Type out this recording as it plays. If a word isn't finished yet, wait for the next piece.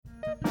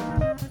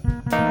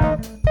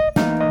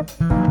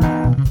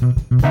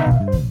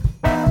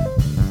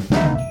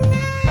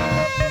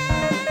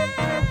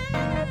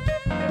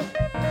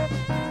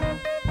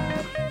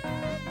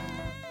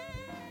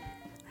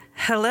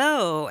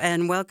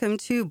welcome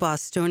to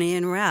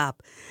Bostonian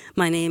Rap.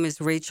 My name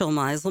is Rachel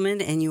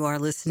Miselman, and you are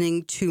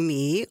listening to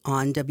me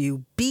on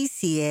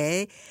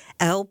WBCA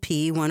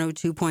LP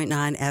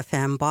 102.9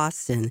 FM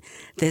Boston.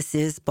 This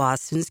is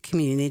Boston's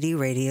community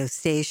radio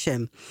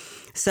station.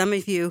 Some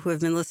of you who have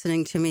been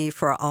listening to me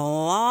for a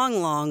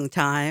long, long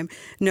time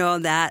know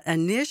that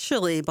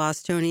initially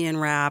Bostonian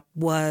Rap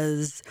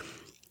was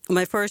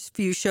my first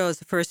few shows,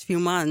 the first few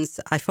months,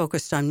 I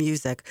focused on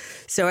music.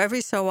 So every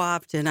so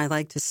often, I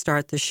like to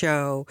start the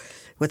show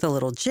with a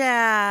little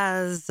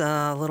jazz,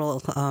 a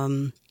little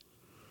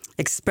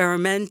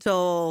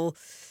experimental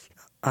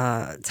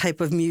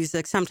type of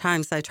music.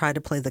 Sometimes I try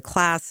to play the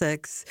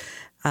classics.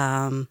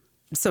 I'm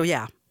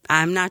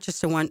not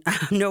just I'm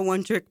no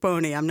one-trick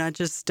pony. I'm not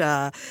just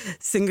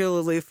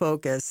singularly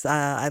focused.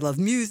 I love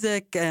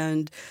music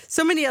and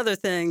so many other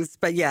things.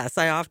 But yes,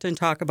 I often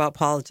talk about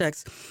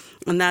politics.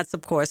 And that's,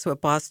 of course, what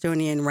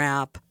Bostonian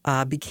Rap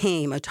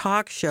became, a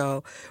talk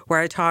show where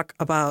I talk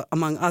about,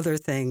 among other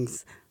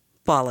things,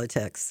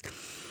 politics.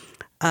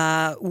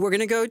 We're going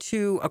to go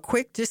to a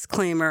quick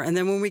disclaimer, and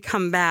then when we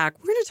come back,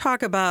 we're going to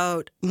talk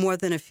about more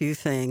than a few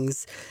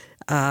things.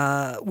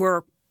 We're,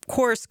 of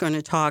course, going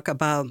to talk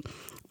about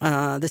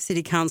the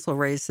city council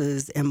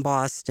races in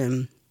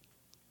Boston.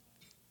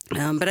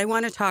 But I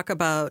want to talk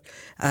about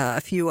a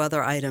few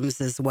other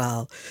items as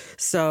well.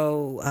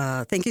 So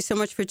thank you so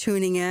much for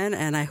tuning in,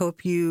 and I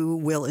hope you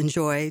will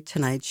enjoy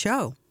tonight's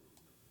show.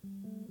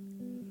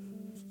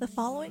 The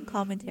following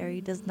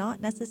commentary does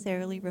not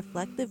necessarily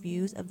reflect the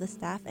views of the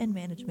staff and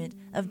management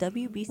of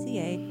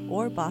WBCA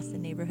or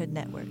Boston Neighborhood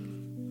Network.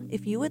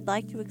 If you would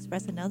like to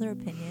express another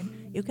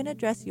opinion, you can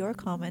address your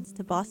comments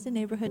to Boston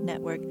Neighborhood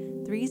Network,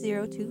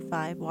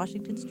 3025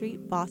 Washington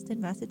Street,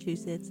 Boston,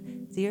 Massachusetts,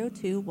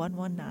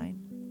 02119.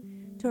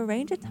 To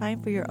arrange a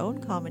time for your own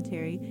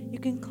commentary, you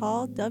can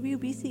call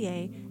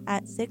WBCA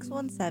at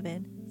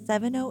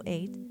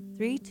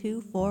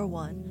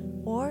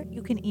 617-708-3241, or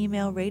you can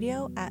email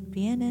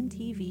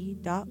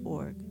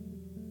radio@bnntv.org.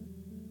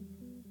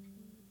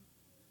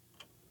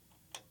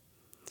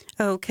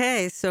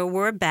 Okay, so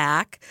we're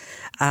back.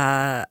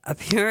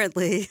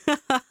 Apparently,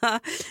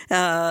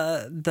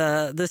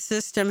 the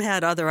system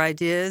had other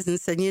ideas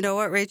and said, you know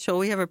what, Rachel,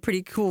 we have a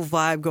pretty cool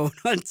vibe going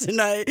on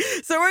tonight.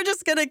 So we're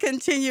just going to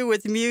continue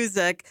with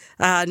music.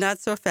 Not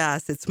so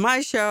fast. It's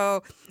my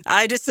show.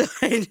 I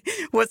decide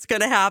what's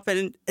going to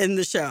happen in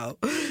the show.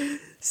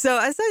 So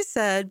as I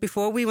said,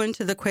 before we went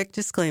to the quick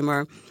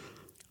disclaimer,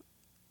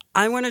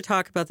 I want to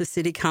talk about the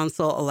city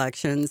council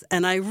elections,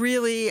 and I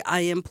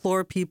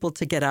implore people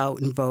to get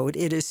out and vote.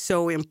 It is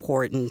so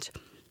important.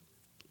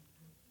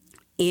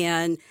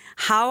 And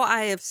how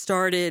I have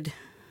started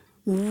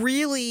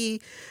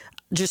really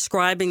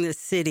describing the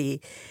city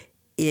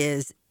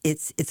is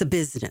it's a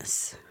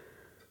business.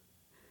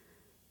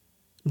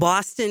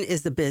 Boston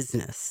is a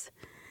business.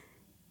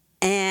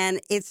 And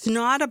it's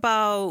not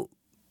about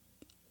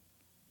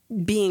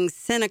being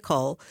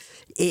cynical.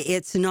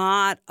 It's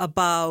not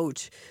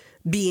about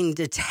being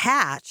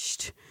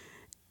detached.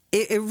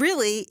 It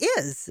really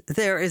is.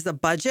 There is a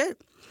budget.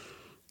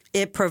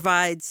 It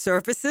provides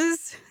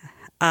services.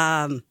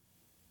 The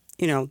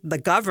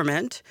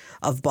government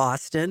of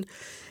Boston.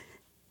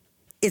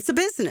 It's a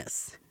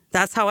business.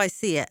 That's how I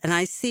see it. And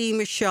I see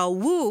Michelle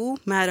Wu,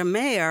 Madam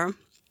Mayor,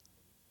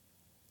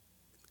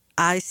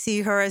 I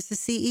see her as the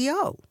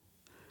CEO.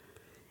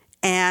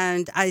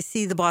 And I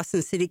see the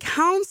Boston City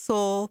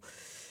Council,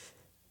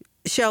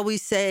 shall we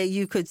say,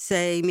 you could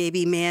say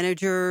maybe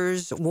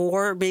managers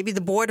or maybe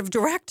the board of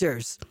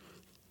directors.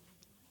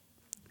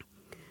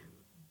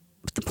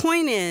 But the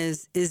point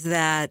is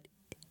that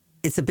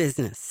it's a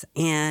business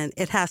and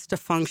it has to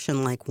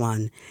function like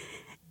one.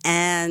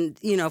 And,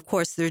 of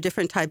course, there are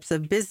different types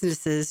of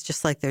businesses,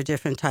 just like there are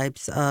different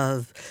types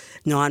of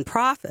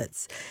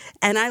nonprofits.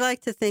 And I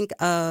like to think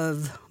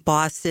of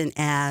Boston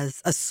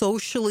as a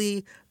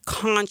socially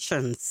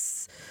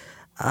conscious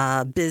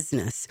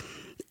business.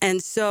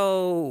 And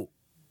so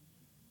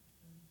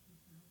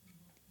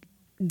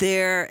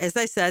as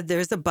I said,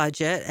 there's a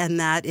budget, and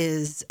that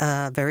is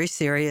very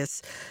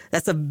serious.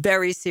 That's a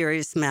very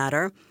serious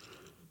matter.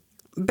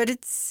 But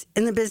it's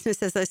in the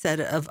business, as I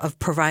said, of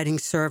providing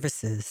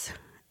services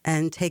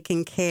and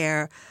taking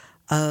care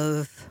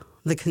of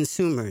the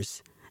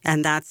consumers.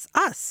 And that's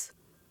us,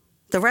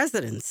 the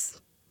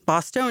residents,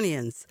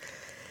 Bostonians.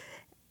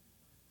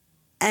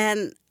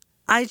 And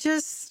I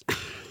just,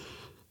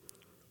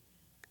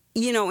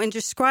 in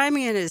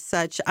describing it as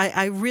such,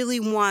 I really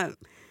want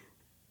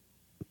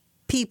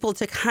people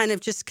to kind of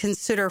just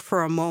consider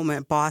for a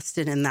moment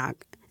Boston in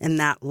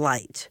that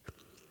light.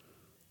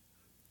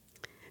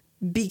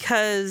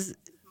 Because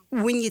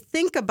when you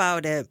think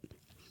about it,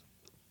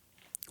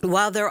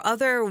 while there are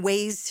other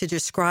ways to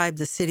describe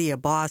the city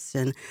of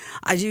Boston,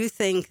 I do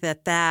think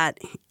that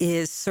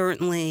is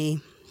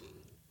certainly,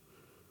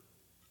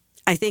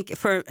 I think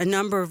for a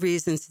number of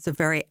reasons, it's a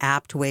very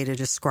apt way to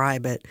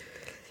describe it.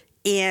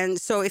 And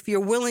so if you're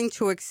willing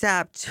to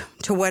accept,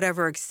 to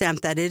whatever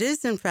extent, that it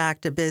is in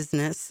fact a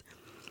business,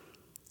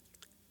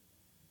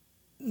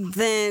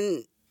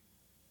 then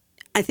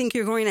I think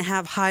you're going to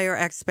have higher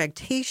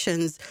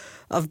expectations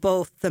of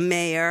both the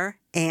mayor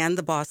and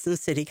the Boston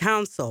City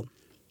Council.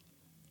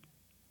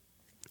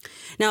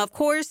 Now, of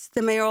course,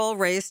 the mayoral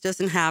race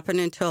doesn't happen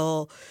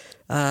until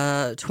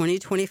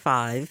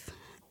 2025,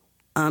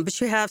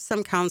 but you have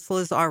some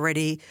councilors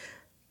already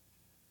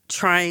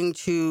trying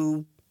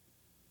to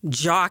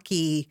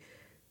jockey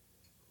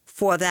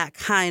for that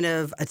kind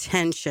of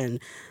attention.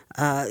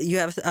 You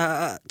have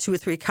 2 or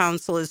 3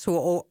 councilors who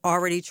are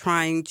already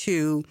trying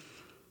to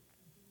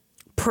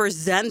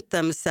present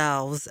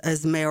themselves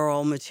as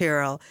mayoral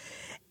material.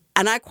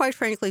 And I quite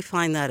frankly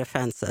find that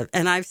offensive.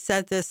 And I've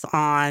said this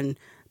on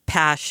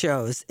past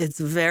shows. It's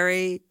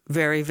very,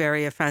 very,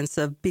 very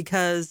offensive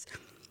because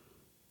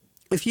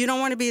if you don't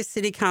want to be a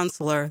city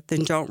councilor,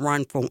 then don't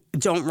run for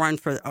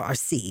our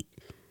seat.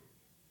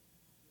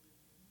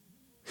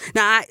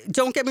 Now,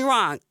 don't get me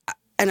wrong.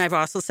 And I've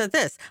also said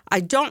this. I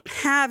don't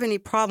have any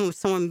problem with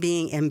someone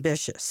being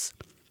ambitious.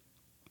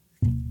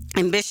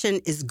 Ambition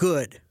is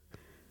good.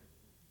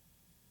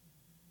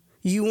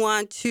 You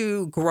want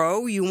to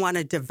grow. You want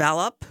to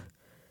develop.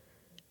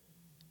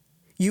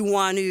 You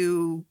want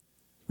to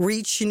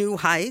reach new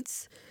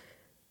heights.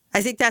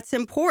 I think that's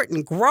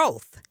important.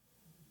 Growth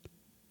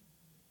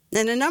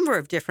in a number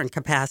of different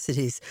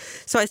capacities.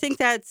 So I think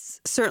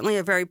that's certainly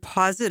a very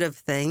positive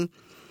thing.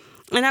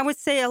 And I would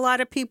say a lot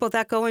of people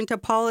that go into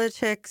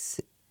politics,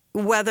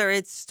 whether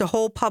it's to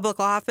hold public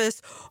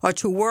office or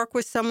to work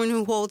with someone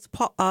who holds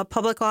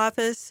public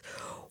office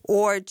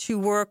or to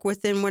work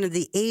within one of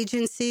the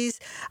agencies,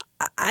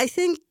 I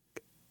think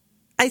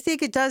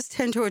it does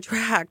tend to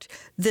attract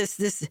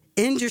this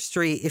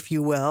industry, if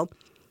you will,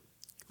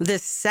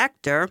 this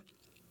sector,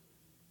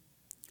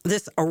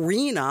 this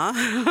arena,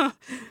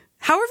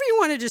 however you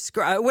want to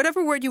describe,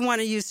 whatever word you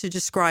want to use to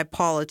describe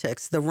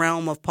politics, the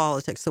realm of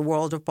politics, the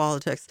world of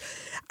politics.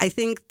 I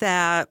think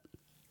it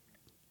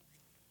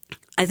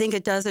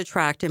does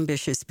attract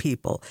ambitious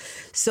people.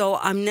 So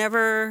I'm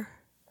never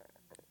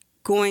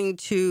going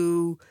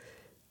to,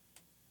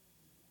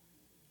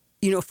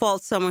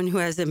 fault someone who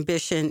has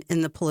ambition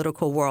in the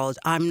political world.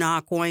 I'm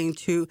not going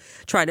to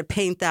try to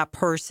paint that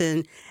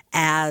person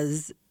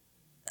as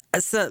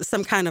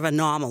some kind of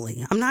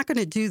anomaly. I'm not going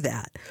to do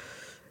that.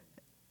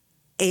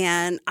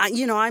 And,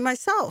 I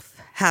myself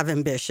have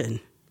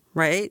ambition,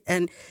 right?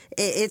 And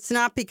it's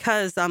not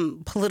because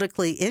I'm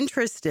politically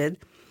interested,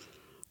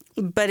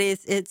 but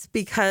it's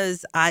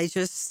because I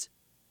just,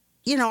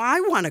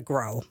 I want to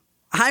grow.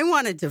 I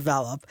want to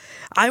develop.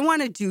 I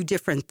want to do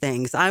different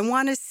things. I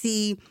want to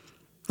see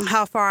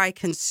how far I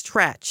can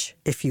stretch,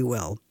 if you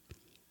will.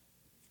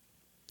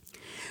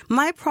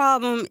 My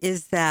problem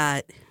is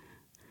that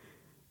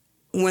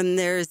when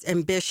there's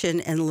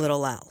ambition and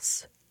little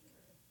else,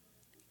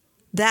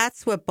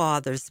 that's what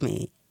bothers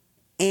me.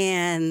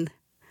 And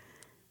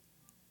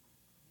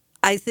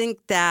I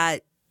think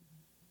that,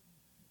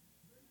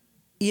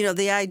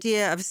 the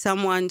idea of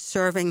someone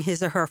serving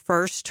his or her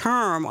first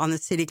term on the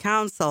city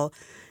council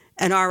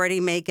and already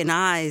making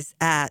eyes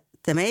at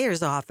the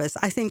mayor's office,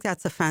 I think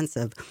that's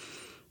offensive.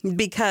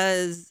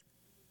 Because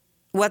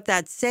what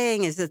that's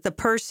saying is that the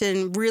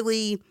person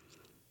really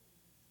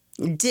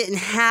didn't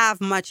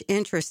have much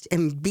interest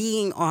in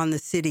being on the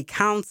city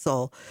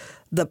council.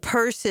 The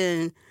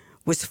person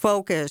was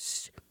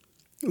focused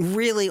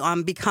really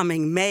on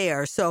becoming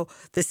mayor. So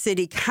the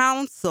city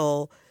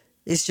council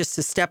is just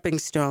a stepping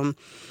stone.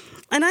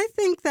 And I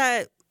think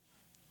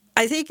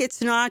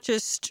it's not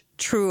just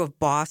true of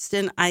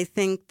Boston. I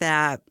think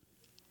in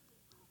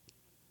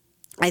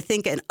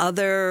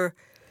other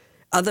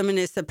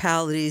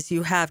municipalities,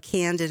 you have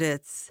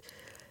candidates,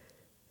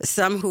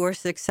 some who are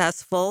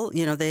successful,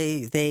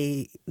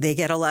 they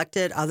get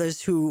elected,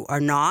 others who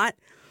are not,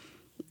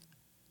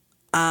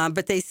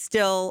 but they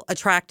still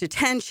attract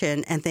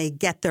attention and they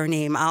get their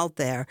name out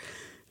there.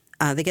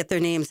 They get their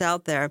names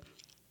out there.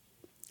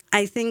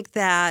 I think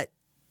that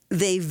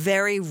they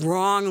very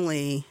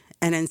wrongly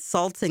and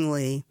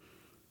insultingly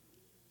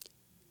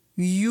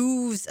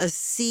use a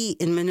seat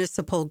in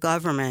municipal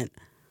government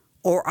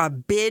or a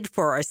bid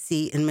for a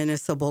seat in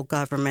municipal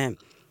government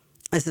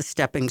as a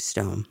stepping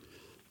stone.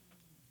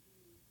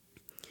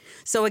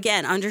 So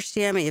again,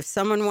 understand me, if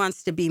someone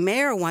wants to be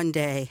mayor one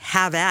day,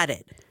 have at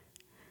it.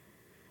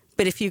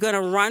 But if you're going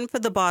to run for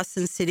the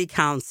Boston City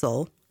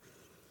Council,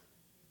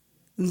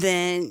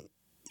 then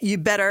you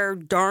better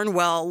darn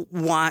well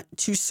want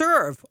to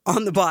serve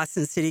on the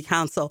Boston City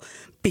Council,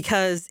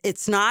 because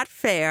it's not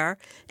fair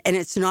and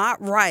it's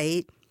not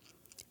right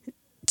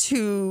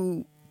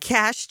to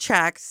cash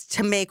checks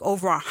to make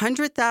over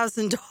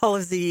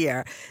 $100,000 a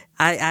year.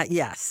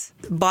 Yes,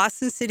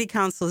 Boston City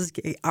Councils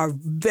are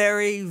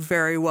very,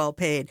 very well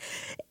paid.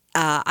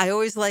 I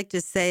always like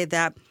to say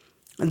that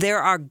there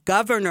are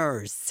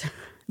governors.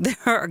 There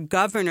are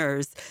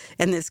governors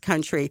in this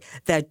country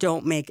that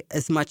don't make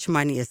as much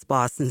money as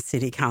Boston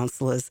City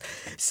Councilors.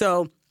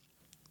 So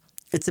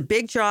it's a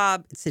big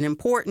job. It's an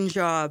important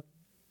job.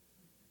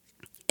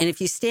 And if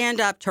you stand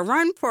up to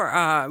run for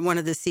one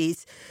of the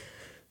seats,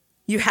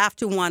 you have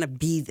to want to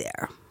be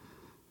there.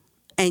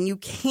 And you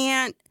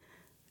can't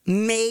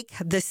make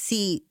the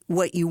seat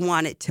what you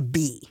want it to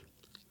be.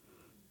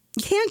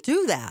 You can't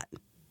do that.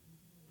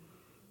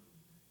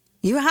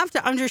 You have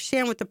to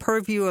understand what the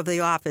purview of the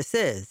office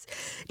is.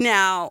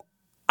 Now,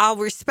 I'll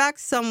respect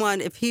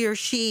someone if he or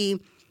she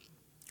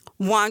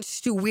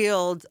wants to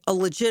wield a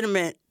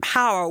legitimate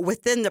power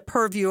within the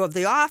purview of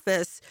the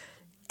office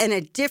in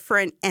a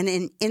different and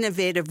an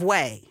innovative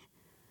way.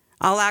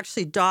 I'll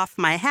actually doff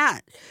my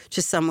hat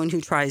to someone who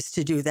tries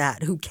to do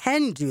that, who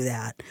can do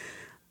that.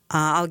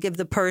 I'll give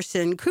the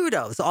person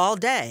kudos all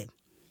day.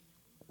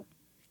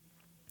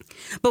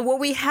 But what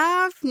we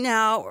have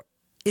now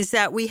is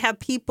that we have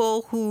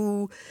people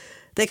who,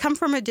 they come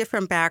from a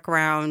different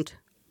background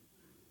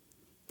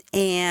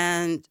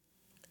and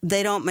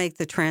they don't make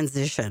the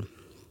transition.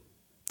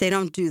 They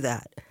don't do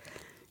that.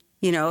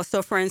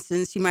 So for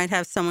instance, you might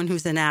have someone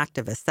who's an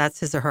activist.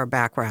 That's his or her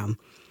background.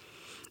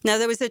 Now,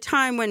 there was a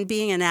time when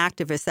being an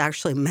activist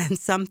actually meant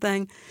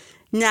something.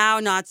 Now,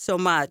 not so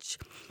much.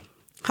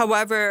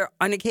 However,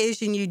 on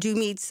occasion, you do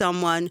meet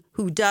someone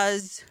who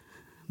does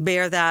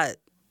bear that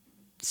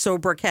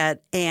sobriquet,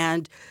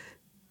 and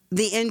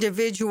the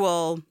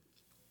individual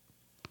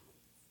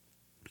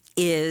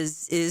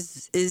is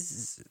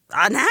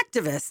an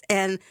activist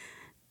and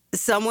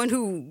someone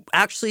who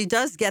actually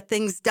does get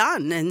things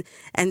done,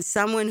 and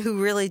someone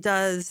who really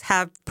does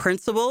have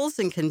principles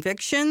and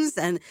convictions,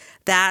 and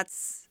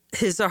that's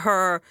his or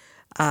her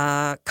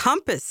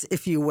compass,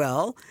 if you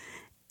will.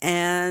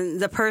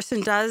 And the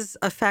person does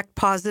affect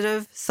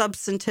positive,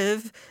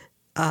 substantive,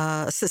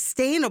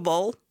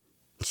 sustainable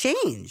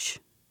change.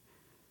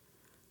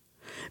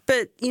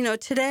 But,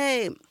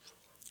 today,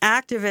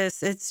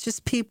 activists, it's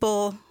just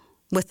people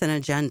with an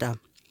agenda.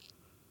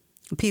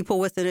 People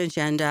with an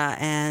agenda,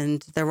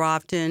 and they're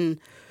often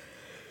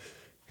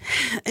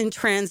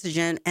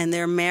intransigent, and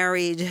they're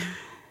married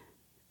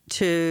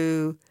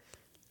to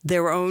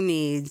their own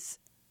needs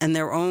and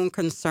their own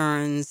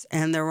concerns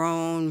and their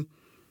own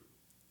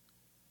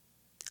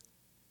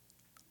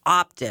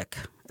optic,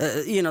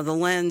 the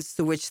lens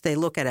through which they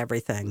look at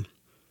everything.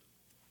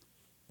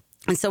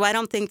 And so I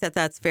don't think that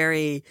that's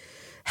very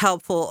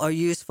helpful or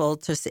useful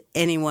to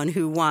anyone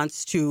who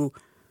wants to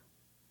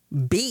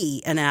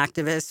be an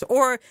activist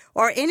or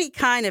any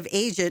kind of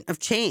agent of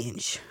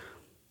change.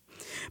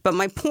 But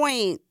my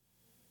point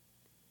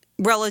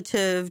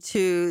relative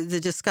to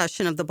the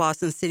discussion of the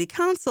Boston City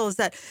Council is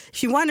that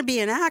if you want to be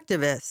an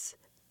activist,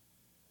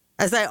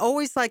 as I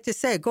always like to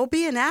say, go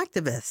be an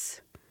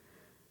activist.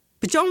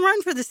 But don't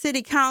run for the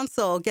city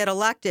council, get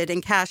elected,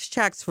 and cash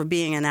checks for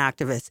being an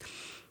activist.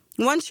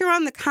 Once you're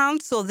on the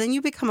council, then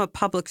you become a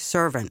public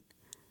servant.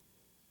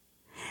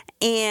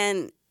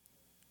 And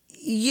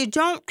you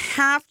don't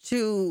have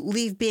to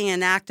leave being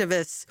an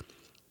activist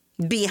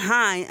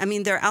behind. I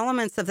mean, there are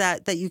elements of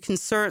that you can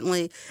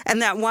certainly,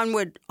 and that one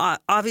would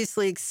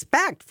obviously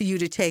expect for you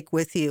to take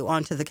with you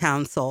onto the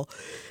council.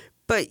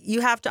 But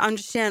you have to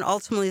understand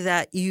ultimately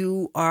that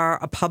you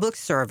are a public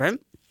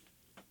servant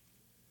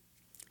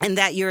and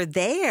that you're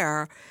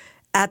there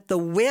at the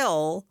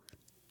will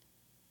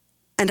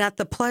and at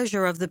the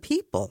pleasure of the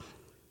people.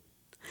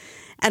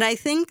 And I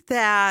think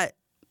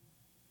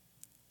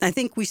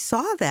we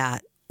saw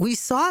that. We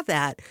saw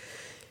that.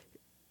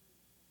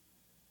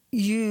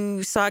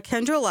 You saw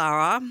Kendra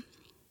Lara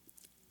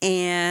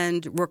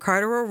and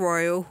Ricardo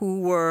Arroyo,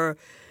 who were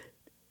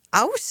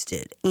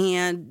ousted.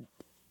 And,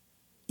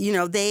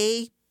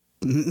 they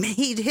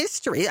made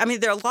history. I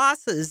mean, their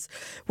losses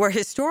were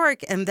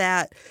historic, and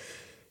that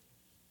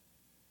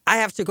I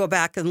have to go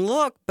back and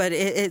look, but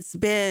it's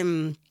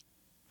been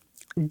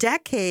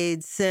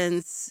decades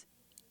since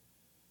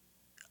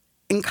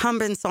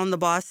incumbents on the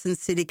Boston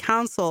City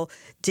Council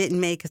didn't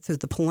make it through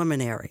the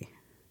preliminary.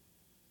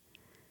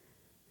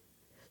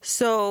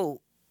 So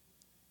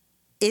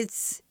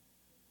it's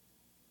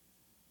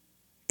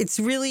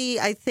really,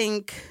 I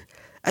think,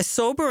 a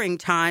sobering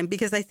time,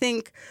 because I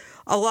think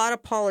a lot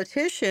of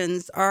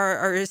politicians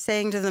are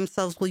saying to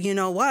themselves, well, you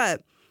know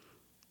what?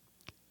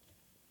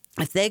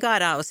 If they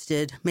got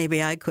ousted,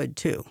 maybe I could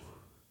too.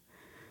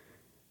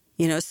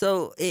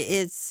 So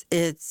it's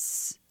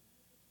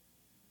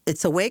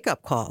a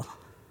wake-up call.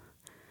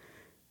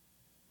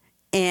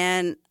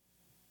 And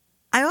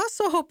I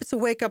also hope it's a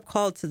wake-up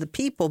call to the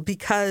people,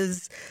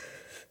 because,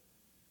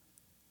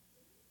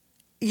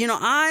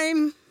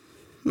 I'm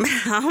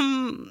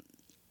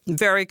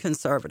very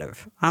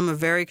conservative. I'm a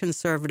very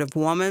conservative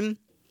woman.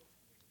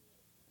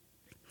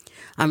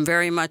 I'm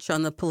very much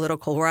on the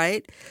political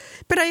right,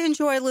 but I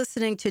enjoy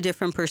listening to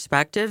different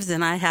perspectives,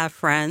 and I have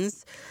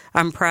friends.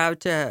 I'm proud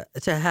to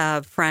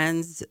have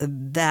friends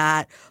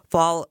that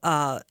fall,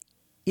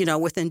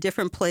 within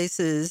different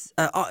places,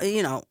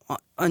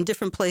 on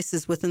different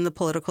places within the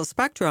political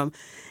spectrum.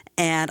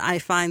 And I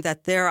find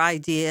that their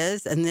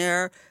ideas and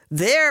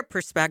their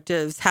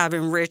perspectives have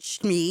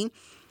enriched me,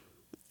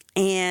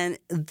 and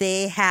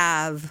they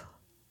have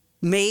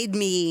made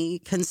me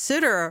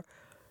consider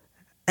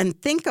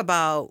and think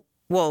about,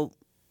 well,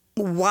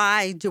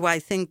 why do I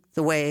think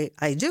the way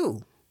I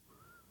do?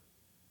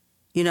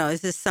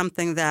 Is this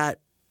something that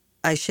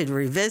I should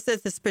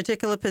revisit, this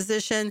particular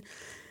position?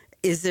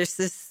 is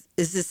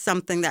this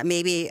something that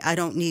maybe I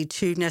don't need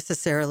to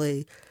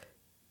necessarily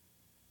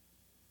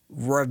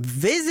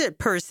revisit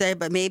per se,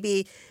 but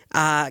maybe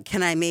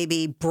can I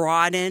maybe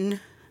broaden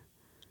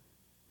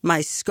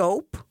my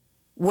scope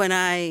when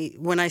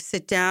I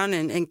sit down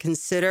and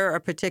consider a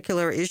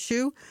particular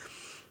issue?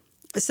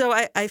 So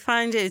I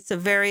find it's a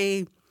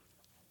very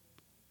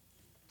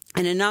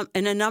in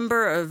a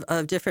number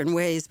of different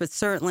ways, but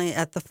certainly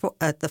at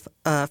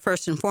the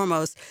first and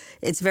foremost,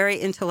 it's very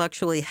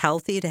intellectually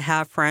healthy to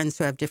have friends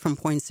who have different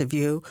points of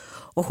view,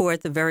 or who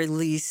at the very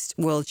least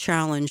will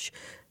challenge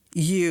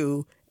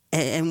you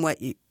and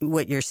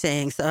what you're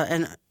saying. So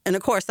and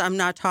of course, I'm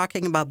not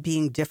talking about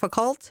being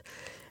difficult,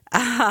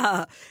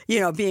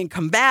 being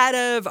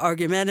combative,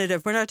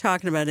 argumentative. We're not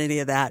talking about any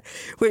of that.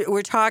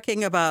 We're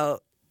talking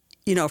about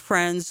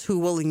friends who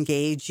will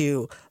engage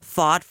you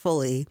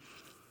thoughtfully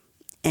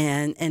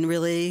and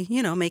really,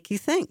 make you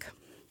think.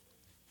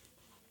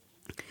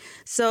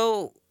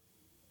 So,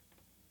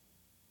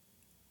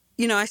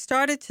 I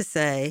started to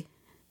say,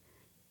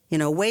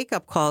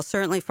 wake-up call,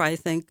 certainly for, I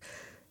think,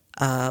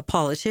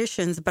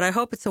 politicians, but I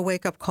hope it's a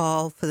wake-up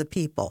call for the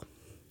people.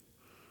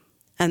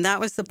 And that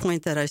was the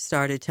point that I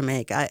started to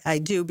make. I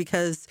do,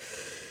 because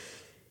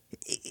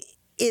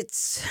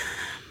it's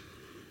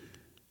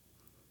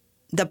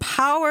the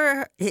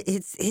power,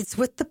 it's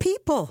with the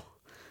people.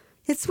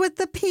 It's with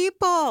the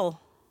people.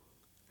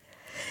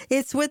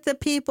 It's with the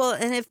people.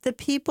 And if the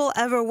people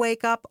ever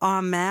wake up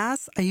en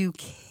masse, are you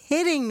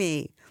kidding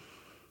me?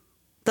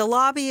 The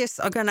lobbyists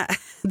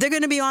they're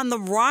going to be on the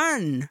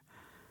run.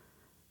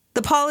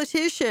 The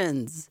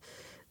politicians,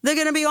 they're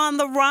going to be on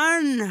the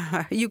run.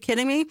 Are you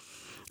kidding me?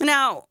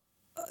 Now,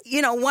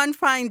 one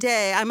fine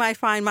day, I might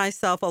find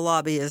myself a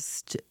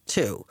lobbyist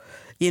too,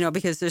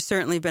 because there's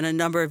certainly been a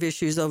number of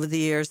issues over the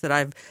years that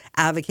I've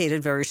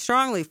advocated very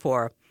strongly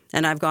for.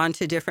 And I've gone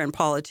to different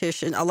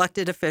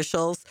elected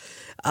officials,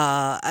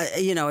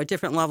 at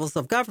different levels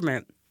of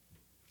government.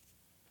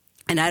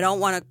 And I don't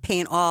want to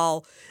paint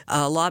all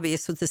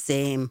lobbyists with the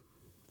same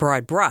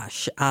broad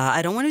brush.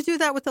 I don't want to do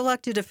that with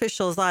elected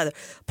officials either,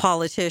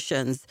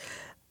 politicians.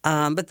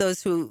 But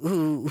those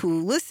who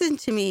listen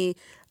to me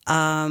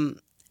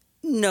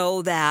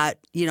know that,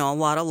 a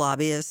lot of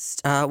lobbyists,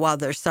 while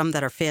there's some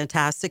that are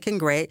fantastic and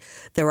great,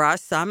 there are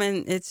some,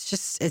 and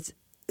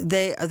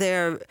they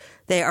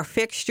are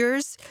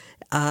fixtures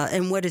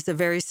in what is a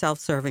very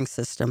self-serving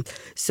system.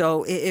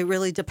 So it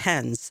really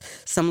depends.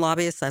 Some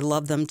lobbyists, I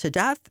love them to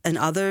death, and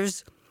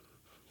others,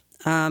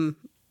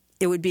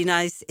 it would be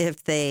nice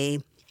if they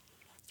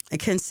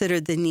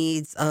considered the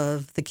needs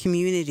of the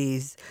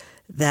communities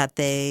that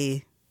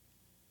they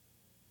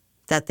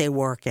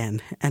work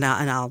in, and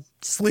I'll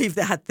just leave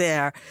that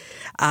there.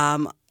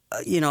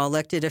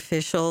 Elected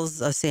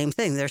officials, same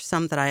thing. There's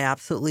some that I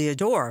absolutely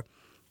adore.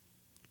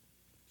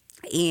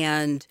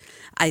 And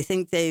I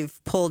think they've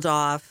pulled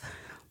off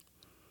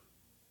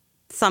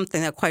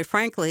something that, quite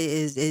frankly,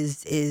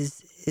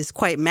 is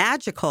quite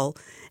magical,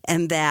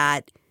 and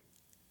that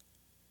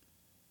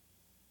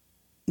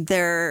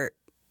they're,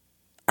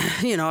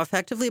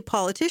 effectively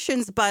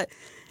politicians, but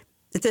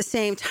at the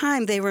same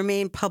time, they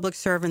remain public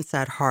servants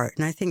at heart.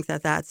 And I think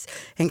that that's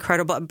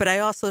incredible. But I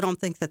also don't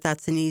think that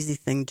that's an easy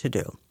thing to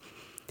do.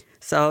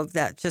 So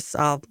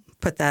I'll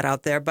put that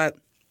out there. But,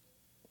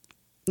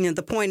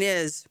 the point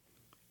is,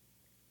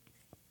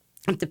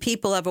 if the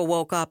people ever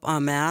woke up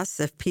en masse,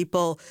 if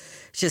people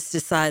just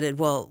decided,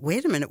 well,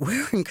 wait a minute,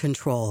 we're in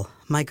control.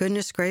 My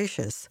goodness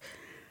gracious,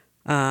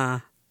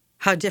 how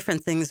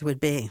different things would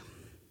be.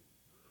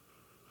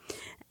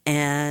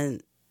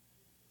 And,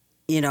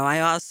 I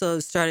also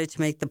started to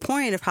make the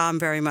point of how I'm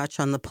very much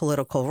on the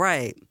political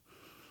right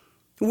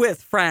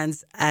with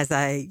friends, as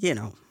I,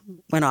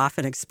 went off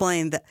and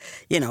explained that,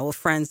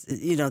 friends,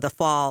 that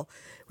fall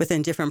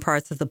within different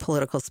parts of the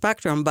political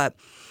spectrum. But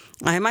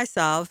I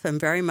myself am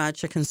very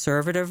much a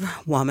conservative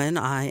woman.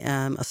 I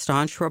am a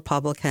staunch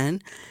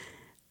Republican.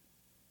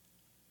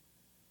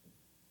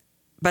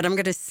 But I'm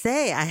going to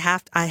say I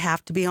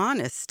have to be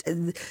honest.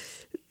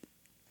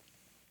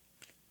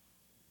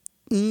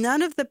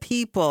 None of the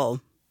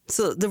people,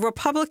 so the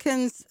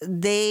Republicans,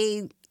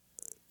 we're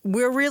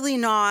really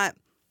not,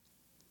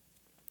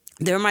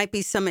 there might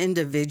be some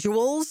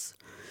individuals,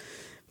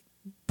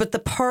 but the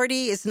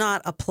party is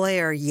not a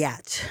player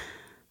yet.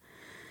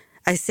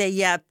 I say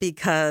yet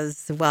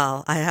because,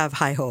 well, I have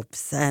high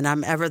hopes, and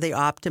I'm ever the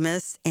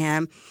optimist,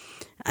 and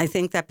I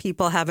think that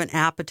people have an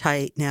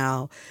appetite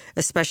now,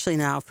 especially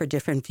now, for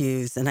different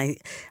views, and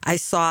I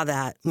saw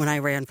that when I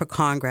ran for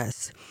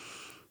Congress.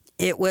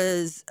 It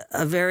was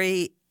a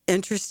very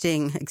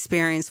interesting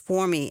experience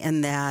for me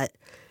in that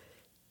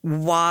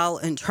while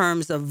in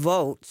terms of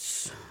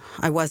votes,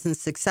 I wasn't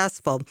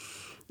successful,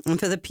 and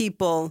for the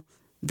people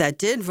that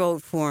did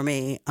vote for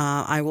me,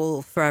 I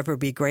will forever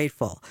be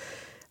grateful.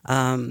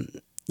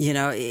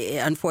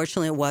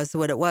 Unfortunately, it was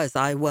what it was.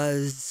 I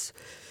was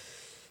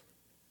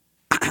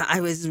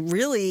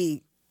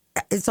really,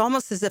 it's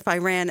almost as if I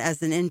ran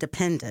as an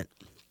independent,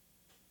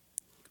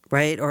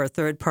 right? Or a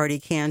third party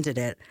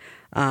candidate.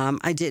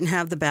 I didn't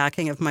have the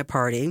backing of my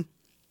party.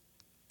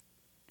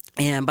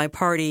 And my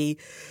party,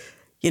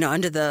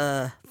 under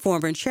the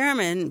former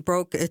chairman,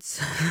 broke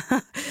its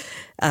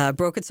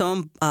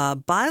own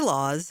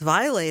bylaws,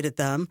 violated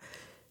them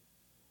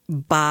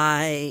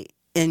by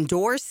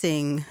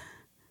endorsing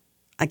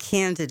a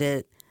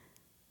candidate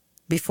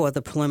before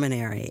the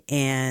preliminary,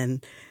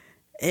 and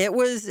it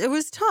was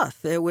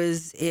tough. It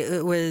was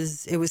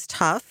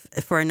tough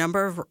in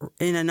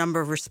a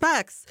number of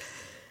respects.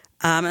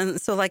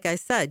 And so, like I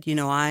said,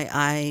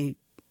 I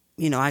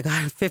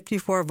got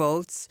 54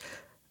 votes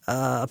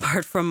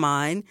apart from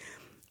mine.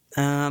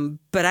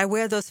 But I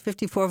wear those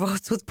 54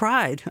 votes with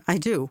pride. I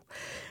do.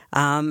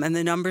 And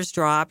the numbers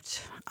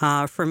dropped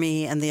for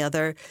me and the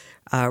other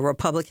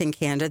Republican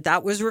candidate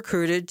that was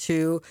recruited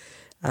to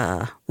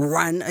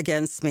run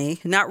against me.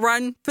 Not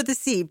run for the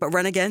seat, but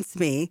run against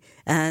me.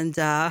 And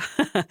I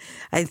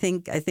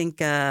think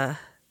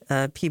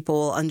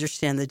people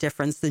understand the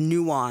difference, the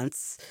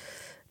nuance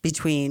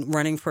between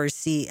running for a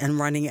seat and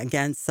running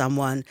against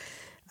someone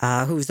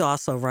who's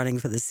also running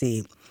for the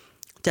seat.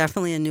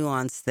 Definitely a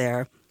nuance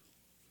there.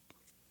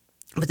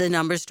 But the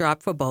numbers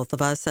dropped for both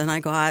of us, and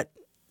I got,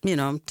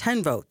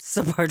 10 votes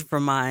apart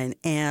from mine.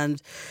 And,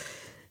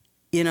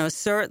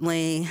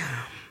 certainly,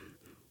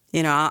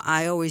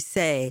 I always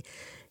say,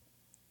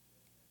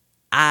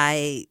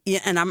 I'm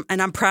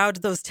proud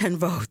of those 10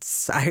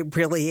 votes. I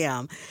really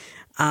am.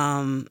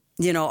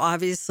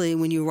 Obviously,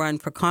 when you run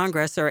for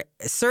Congress, or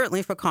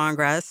certainly for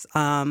Congress,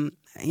 in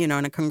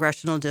a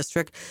congressional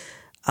district,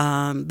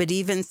 but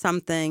even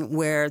something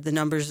where the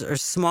numbers are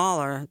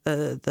smaller,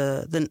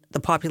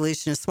 the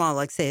population is small,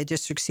 like say a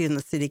district seat in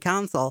the city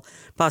council,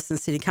 Boston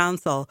City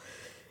Council,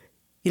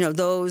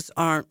 those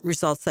aren't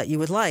results that you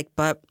would like.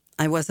 But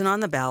I wasn't on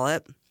the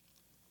ballot,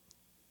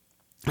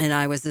 and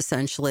I was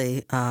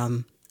essentially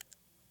an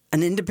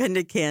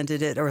independent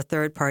candidate or a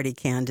third party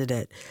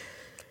candidate.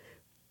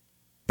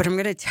 But I'm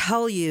going to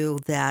tell you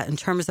that in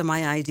terms of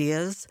my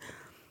ideas,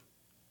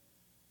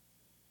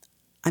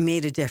 I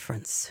made a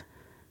difference.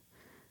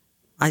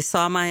 I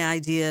saw my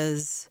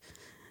ideas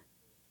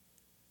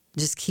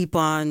just keep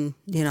on,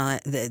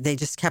 they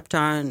just kept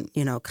on,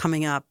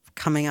 coming up.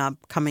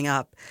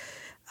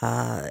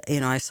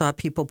 I saw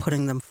people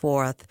putting them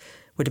forth.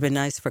 Would have been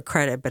nice for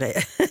credit, but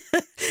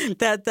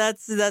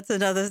that's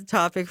another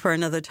topic for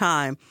another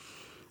time.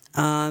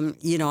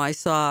 I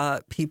saw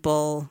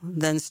people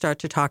then start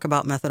to talk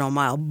about methadone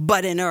mild,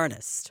 but in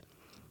earnest.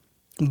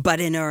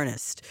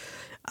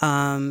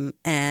 And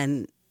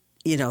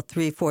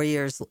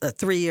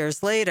 3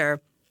 years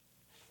later,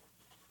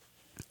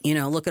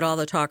 look at all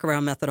the talk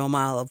around methadone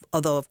mild.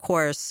 Although, of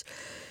course,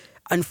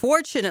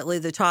 unfortunately,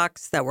 the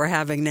talks that we're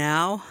having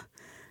now,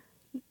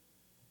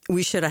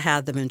 we should have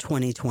had them in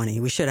 2020.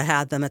 We should have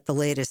had them at the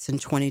latest in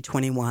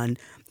 2021.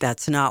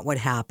 That's not what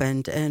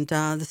happened. And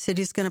the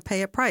city's going to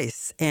pay a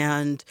price.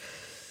 And,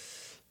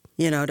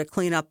 to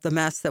clean up the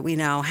mess that we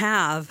now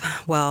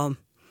have, well,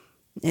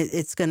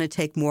 it's going to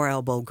take more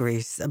elbow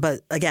grease.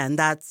 But again,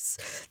 that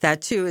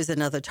too is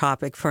another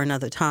topic for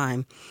another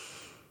time.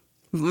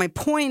 My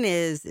point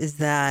is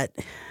that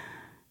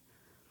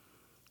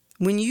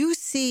when you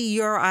see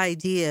your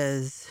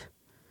ideas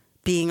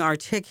being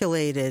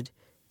articulated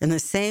in the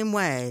same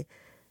way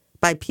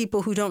by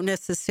people who don't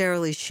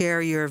necessarily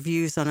share your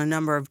views on a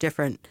number of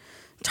different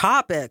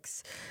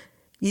topics,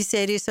 you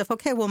say to yourself,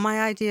 okay, well,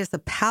 my ideas are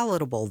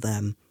palatable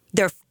then.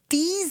 They're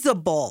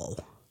feasible.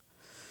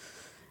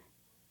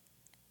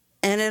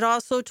 And it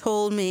also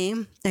told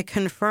me, it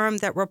confirmed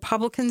that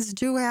Republicans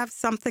do have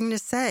something to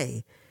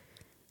say.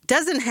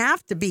 Doesn't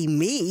have to be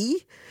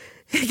me.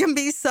 It can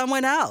be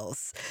someone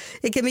else.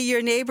 It can be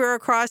your neighbor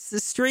across the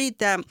street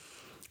that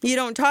you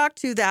don't talk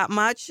to that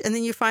much, and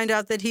then you find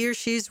out that he or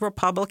she's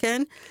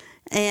Republican,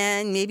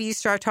 and maybe you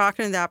start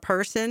talking to that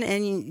person,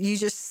 and you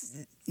just,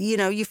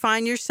 you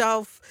find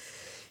yourself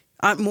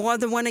on more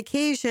than one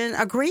occasion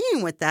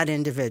agreeing with that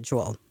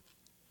individual.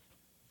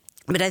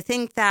 But I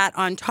think that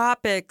on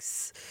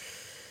topics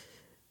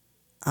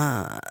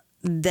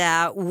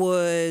that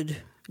would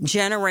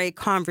generate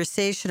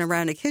conversation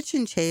around a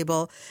kitchen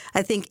table,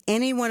 I think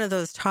any one of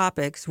those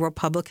topics,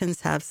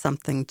 Republicans have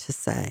something to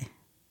say.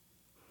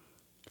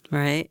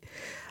 Right?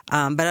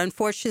 But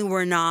unfortunately,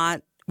 we're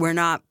not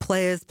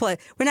players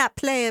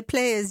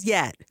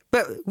yet,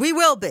 but we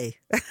will be.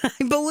 I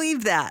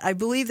believe that. I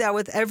believe that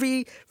with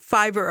every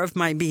fiber of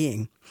my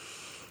being.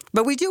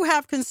 But we do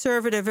have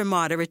conservative and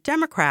moderate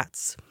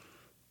Democrats.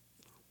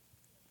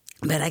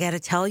 But I got to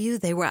tell you,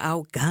 they were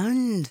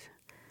outgunned.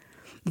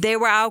 They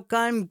were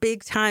outgunned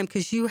big time,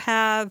 because you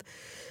have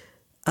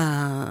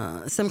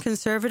some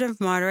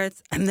conservative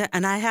moderates,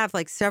 and I have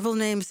like several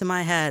names in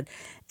my head,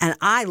 and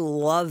I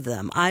love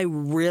them. I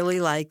really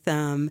like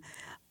them.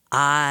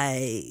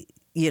 I,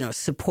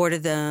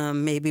 supported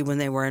them maybe when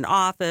they were in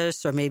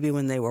office or maybe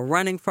when they were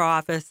running for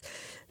office.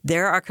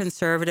 There are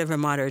conservative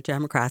and moderate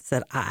Democrats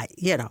that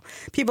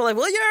people are like,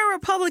 well, you're a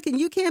Republican.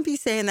 You can't be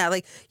saying that.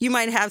 Like, you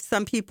might have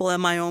some people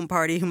in my own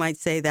party who might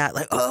say that,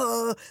 like,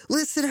 oh,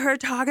 listen to her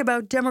talk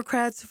about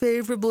Democrats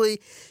favorably.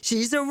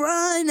 She's a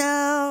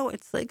rhino.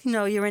 It's like,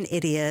 no, you're an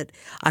idiot.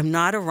 I'm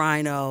not a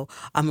rhino.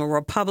 I'm a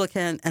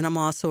Republican, and I'm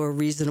also a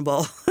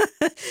reasonable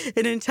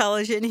and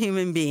intelligent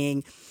human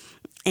being.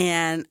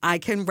 And I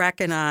can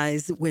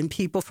recognize when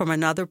people from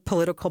another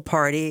political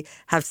party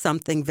have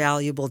something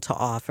valuable to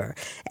offer.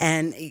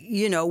 And,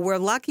 we're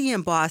lucky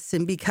in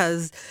Boston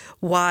because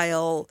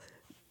while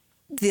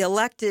the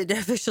elected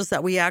officials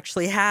that we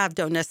actually have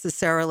don't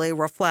necessarily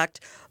reflect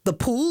the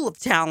pool of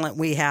talent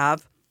we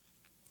have,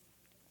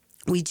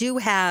 we do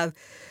have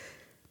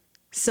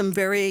some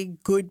very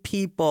good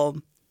people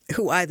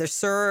who either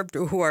served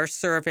or who are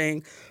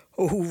serving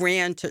or who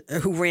ran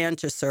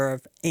to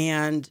serve.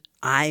 And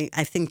I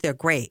think they're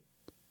great,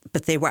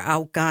 but they were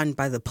outgunned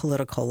by the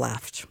political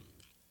left.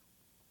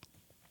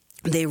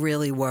 They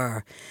really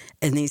were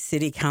in these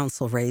city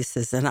council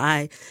races. And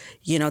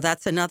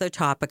that's another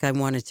topic I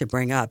wanted to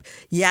bring up.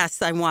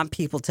 Yes, I want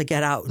people to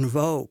get out and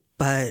vote,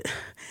 but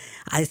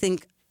I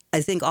think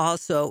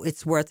also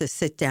it's worth a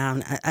sit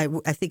down. I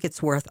think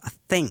it's worth a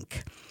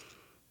think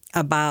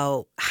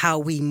about how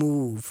we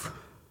move.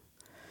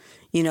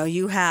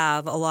 You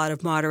have a lot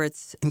of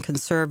moderates and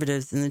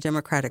conservatives in the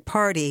Democratic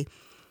Party,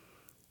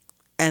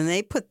 and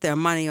they put their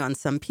money on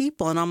some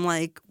people. And I'm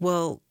like,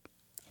 well,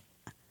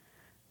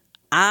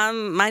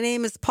 my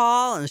name is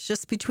Paul, and it's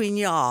just between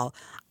y'all.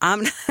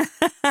 I'm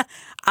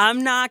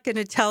not going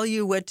to tell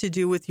you what to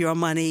do with your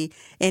money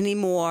any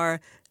more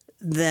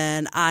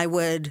than I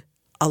would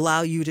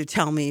allow you to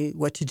tell me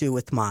what to do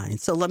with mine.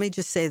 So let me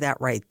just say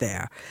that right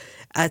there.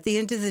 At the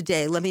end of the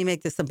day, let me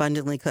make this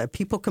abundantly clear.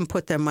 People can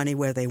put their money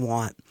where they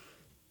want.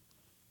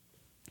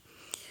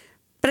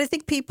 But I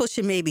think people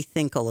should maybe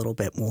think a little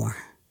bit more.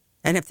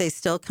 And if they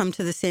still come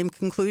to the same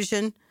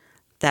conclusion,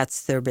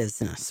 that's their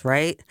business,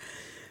 right?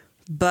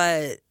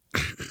 But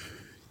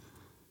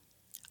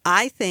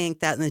I think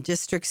that in the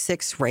District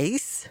 6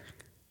 race,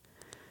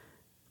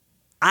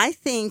 I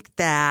think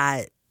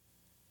that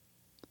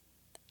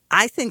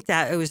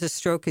it was a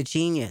stroke of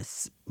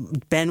genius.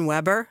 Ben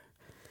Weber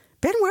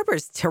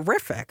is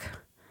terrific.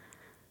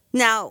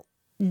 Now,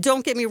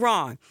 don't get me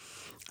wrong.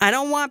 I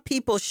don't want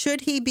people,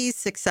 should he be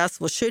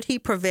successful, should he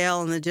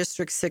prevail in the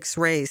District 6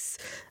 race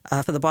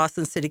for the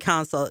Boston City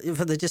Council,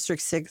 for the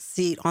District 6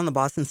 seat on the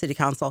Boston City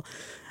Council,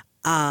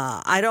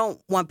 I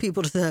don't want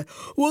people to say,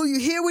 well, you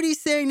hear what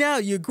he's saying now.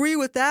 You agree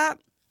with that?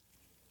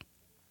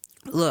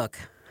 Look,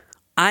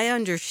 I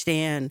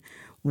understand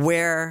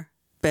where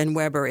Ben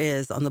Weber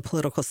is on the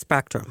political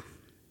spectrum.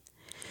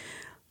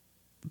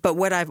 But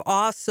what I've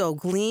also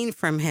gleaned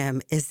from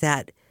him is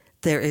that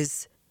there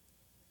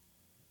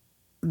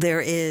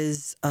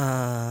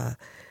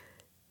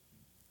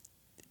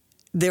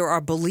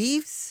are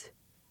beliefs,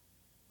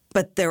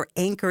 but they're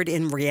anchored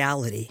in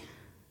reality.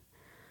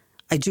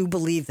 I do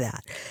believe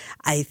that.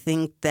 I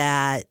think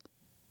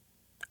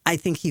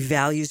he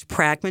values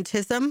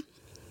pragmatism,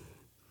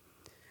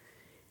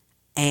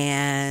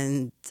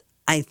 and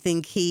I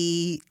think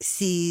he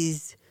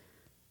sees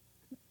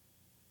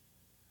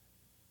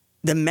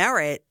the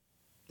merit,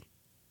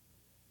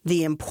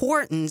 the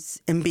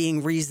importance in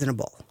being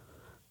reasonable.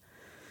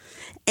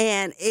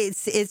 And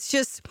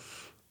it's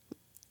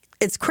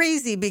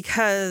crazy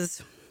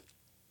because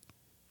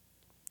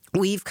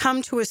we've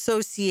come to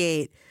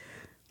associate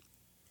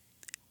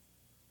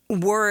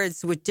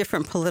words with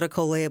different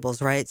political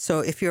labels, right? So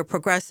if you're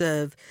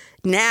progressive,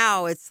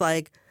 now it's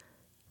like,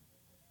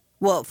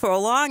 well, for a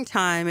long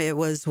time it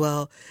was,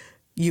 well,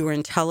 you were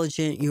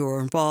intelligent, you were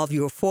involved,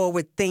 you were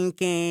forward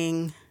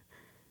thinking,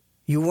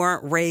 you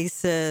weren't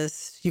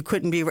racist, you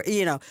couldn't be,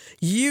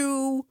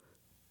 you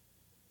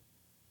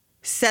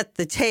set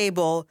the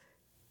table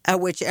at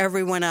which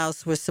everyone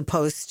else was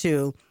supposed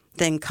to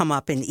then come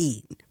up and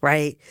eat,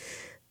 right?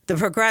 The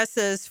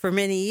progressives for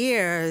many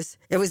years,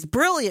 it was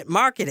brilliant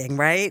marketing,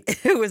 right?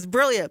 It was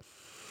brilliant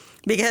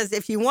because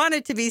if you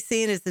wanted to be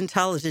seen as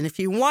intelligent, if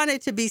you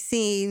wanted to be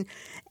seen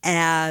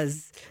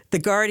as the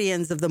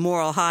guardians of the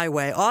moral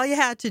highway, all you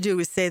had to do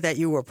was say that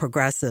you were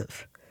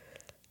progressive.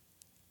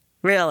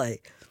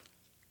 Really.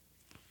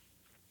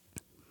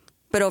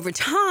 But over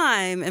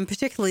time, and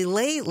particularly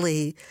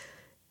lately,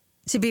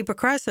 to be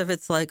progressive,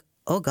 it's like,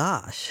 oh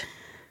gosh.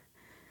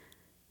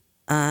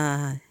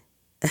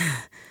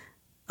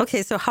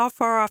 Okay, so how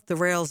far off the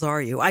rails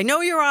are you? I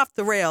know you're off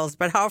the rails,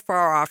 but how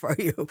far off are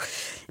you?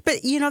 But,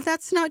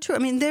 that's not true. I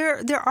mean,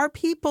 there are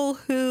people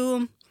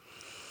who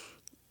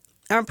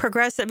are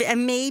progressive,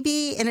 and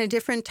maybe in a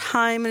different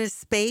time and a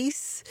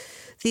space,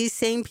 these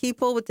same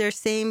people with their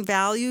same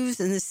values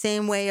and the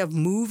same way of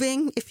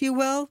moving, if you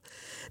will,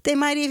 they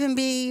might even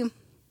be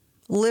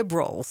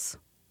liberals,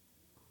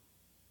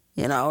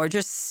 or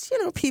just,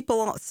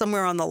 people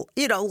somewhere on the,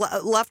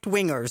 left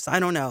wingers. I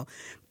don't know.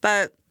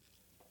 But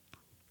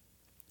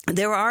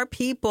there are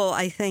people,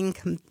 I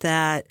think,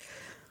 that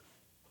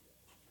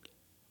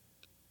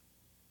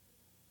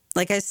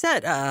like I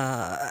said,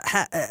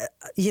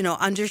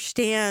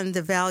 understand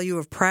the value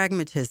of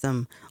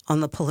pragmatism on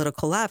the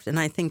political left. And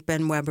I think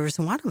Ben Weber is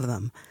one of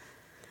them.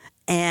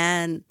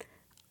 And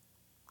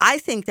I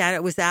think that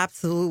it was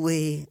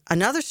absolutely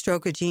another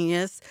stroke of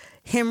genius,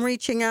 him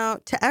reaching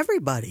out to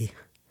everybody.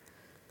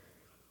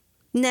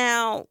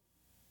 Now,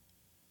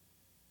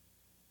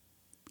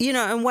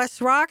 in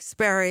West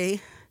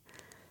Roxbury,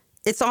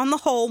 it's on the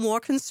whole more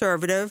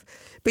conservative,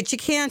 but you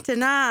can't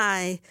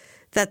deny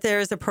that there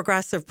is a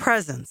progressive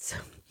presence.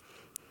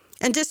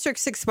 And District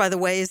 6, by the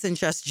way, isn't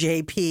just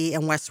JP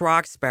and West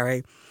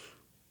Roxbury.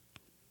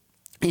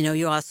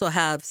 You also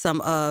have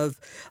some of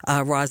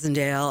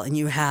Rosendale, and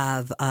you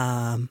have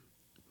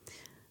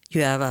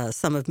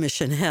some of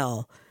Mission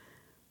Hill.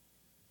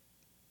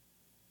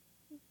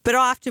 But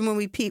often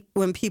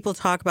when people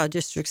talk about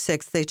District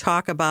 6, they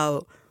talk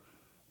about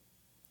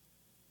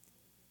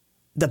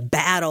the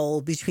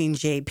battle between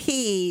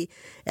JP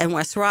and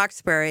West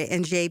Roxbury.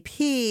 And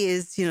JP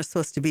is,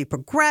 supposed to be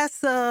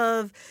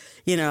progressive,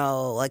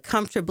 like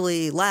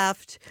comfortably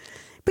left.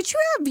 But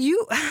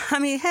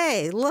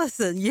hey,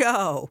 listen,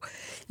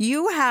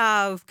 you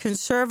have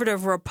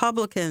conservative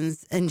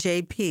Republicans in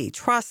JP.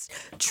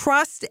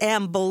 Trust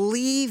and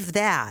believe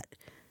that.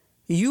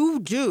 You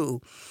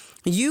do.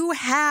 You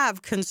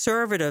have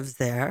conservatives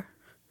there.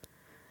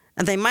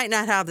 And they might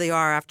not have the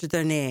R after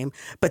their name,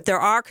 but there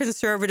are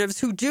conservatives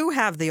who do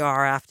have the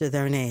R after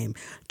their name.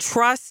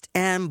 Trust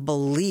and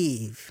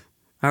believe.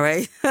 All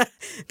right?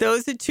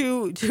 Those are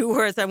two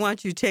words I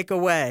want you to take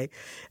away.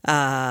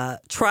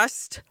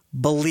 Trust,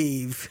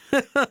 believe.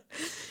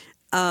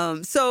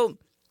 So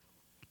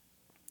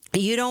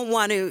you don't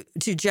want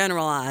to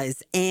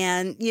generalize.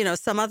 And,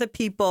 some other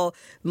people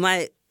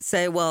might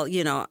say, well,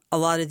 a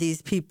lot of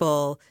these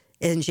people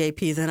in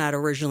JP, they're not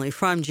originally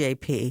from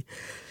JP.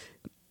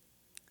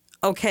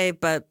 Okay,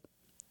 but,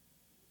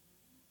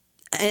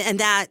 and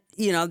that,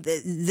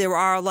 there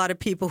are a lot of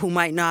people who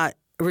might not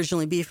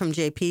originally be from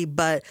JP,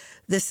 but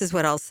this is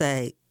what I'll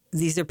say.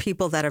 These are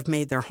people that have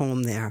made their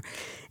home there.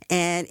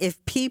 And I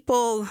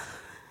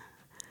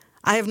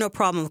have no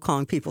problem with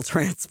calling people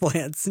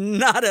transplants,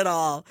 not at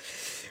all.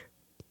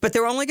 But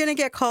they're only going to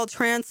get called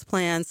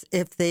transplants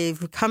if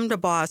they've come to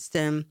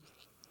Boston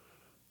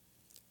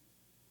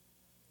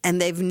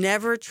and they've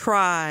never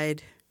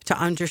tried to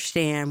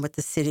understand what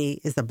the city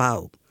is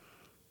about.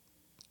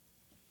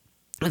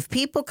 If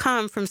people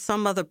come from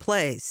some other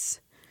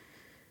place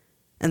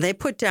and they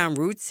put down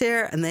roots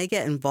here and they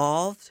get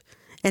involved,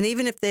 and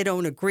even if they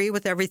don't agree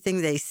with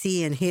everything they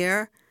see and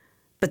hear,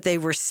 but they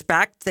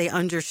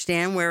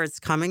understand where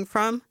it's coming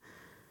from,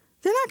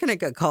 they're not going to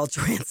get called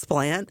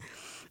transplant.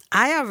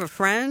 I have a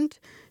friend,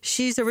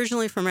 she's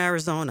originally from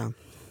Arizona.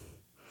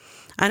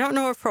 I don't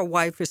know if her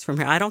wife is from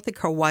here. I don't think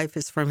her wife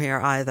is from here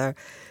either.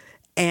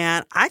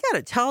 And I got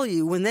to tell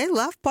you, when they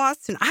left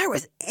Boston, I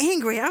was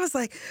angry. I was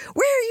like,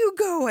 where are you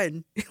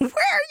going? Where are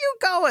you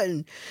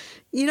going?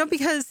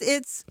 Because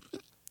it's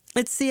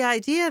the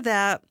idea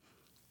that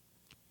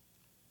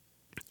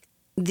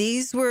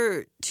these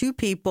were two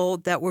people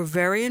that were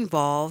very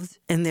involved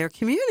in their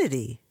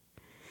community.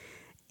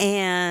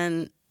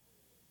 And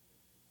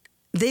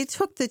they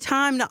took the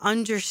time to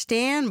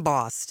understand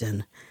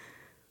Boston.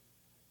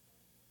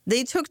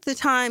 They took the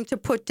time to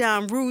put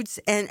down roots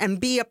and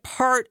be a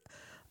part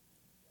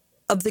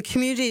of the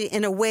community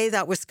in a way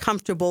that was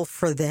comfortable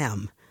for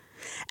them.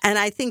 And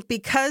I think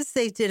because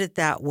they did it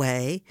that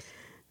way,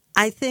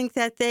 I think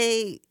that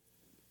they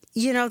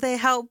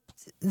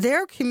helped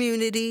their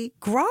community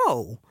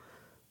grow.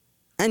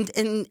 And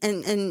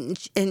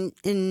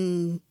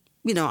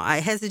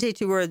I hesitate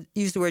to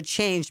use the word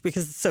change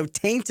because it's so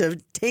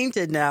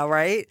tainted now,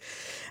 right?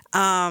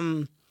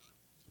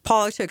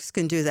 Politics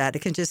can do that. It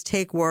can just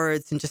take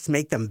words and just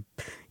make them,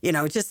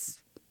 just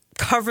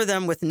cover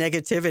them with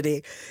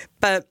negativity.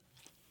 But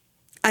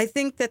I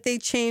think that they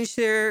changed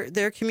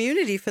their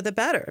community for the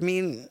better. I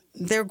mean,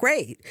 they're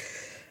great.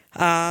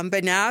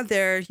 But now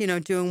they're,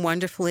 doing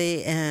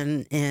wonderfully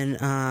in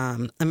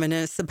a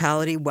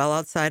municipality well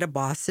outside of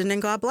Boston,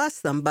 and God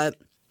bless them. But,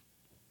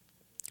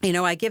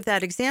 I give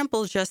that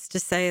example just to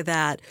say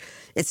that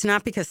it's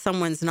not because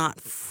someone's not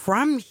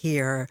from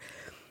here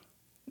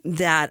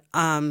that,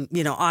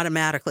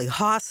 automatically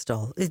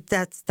hostile.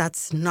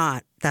 That's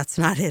not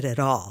it at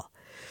all.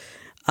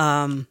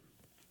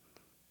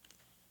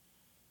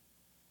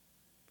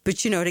 But,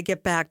 to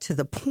get back to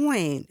the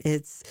point,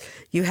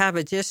 you have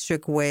a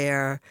district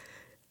where,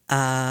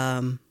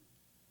 the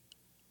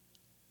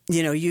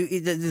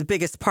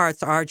biggest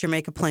parts are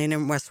Jamaica Plain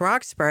and West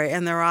Roxbury,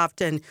 and they're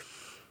often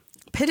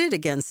pitted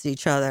against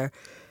each other.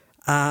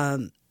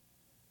 What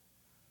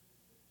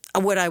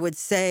I would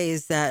say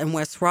is that in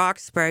West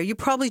Roxbury, you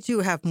probably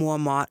do have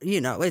more,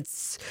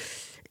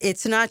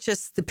 it's not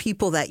just the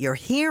people that you're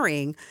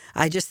hearing.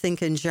 I just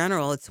think in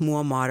general, it's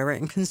more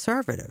moderate and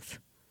conservative.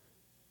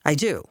 I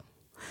do.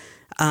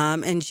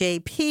 And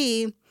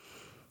JP,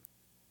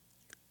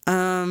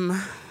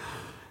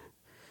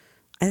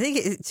 I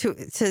think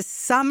to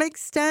some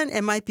extent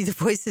it might be the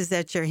voices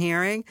that you're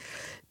hearing,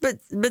 but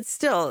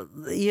still,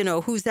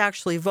 who's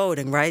actually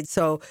voting, right?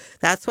 So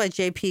that's why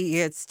JP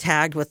gets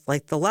tagged with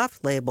like the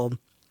left label.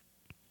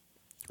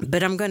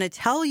 But I'm going to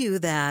tell you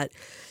that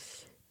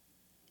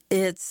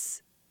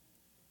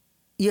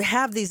you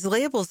have these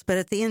labels, but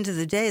at the end of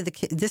the day,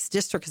 this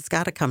district has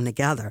got to come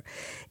together,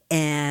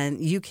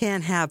 and you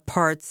can't have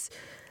parts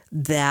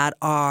that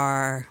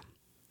are,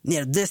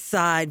 this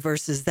side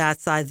versus that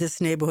side, this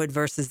neighborhood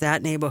versus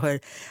that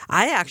neighborhood.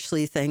 I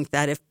actually think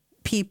that if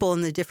people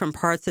in the different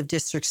parts of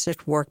District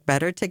 6 work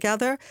better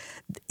together,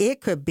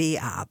 it could be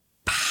a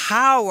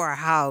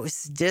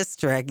powerhouse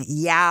district.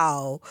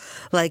 Yow.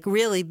 Like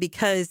really,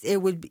 because it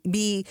would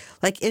be,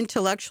 like,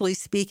 intellectually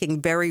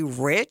speaking, very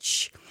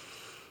rich,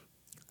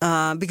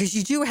 because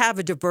you do have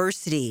a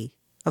diversity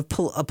of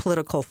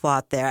political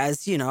thought there,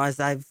 as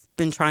I've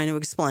been trying to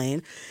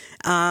explain.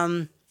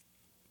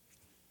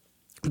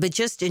 But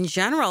just in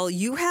general,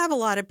 you have a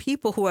lot of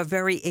people who are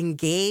very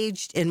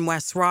engaged in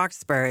West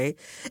Roxbury,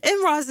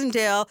 in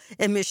Rosendale,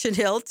 and Mission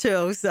Hill,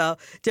 too. So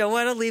don't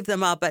want to leave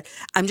them out. But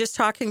I'm just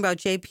talking about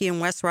JP and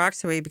West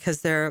Roxbury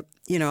because they're,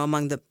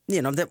 among the,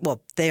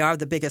 they are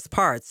the biggest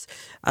parts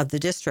of the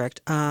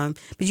district. But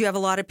you have a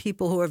lot of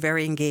people who are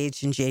very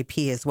engaged in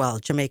JP as well,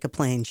 Jamaica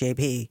Plain,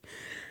 JP.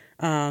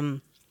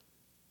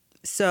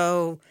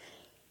 So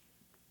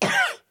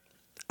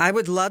I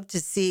would love to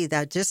see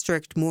that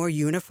district more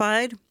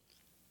unified.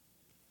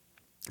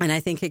 And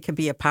I think it could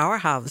be a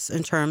powerhouse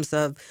in terms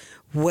of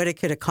what it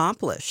could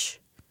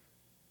accomplish,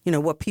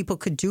 what people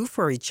could do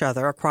for each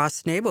other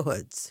across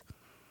neighborhoods,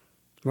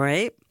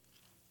 right?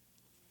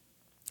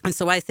 And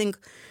so I think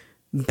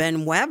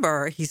Ben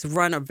Weber, he's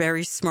run a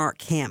very smart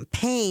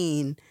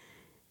campaign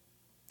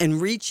in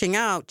reaching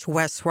out to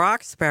West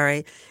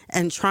Roxbury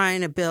and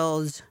trying to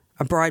build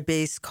a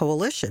broad-based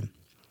coalition.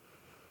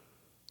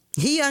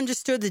 He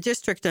understood the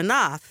district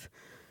enough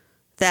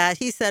that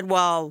he said,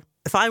 well,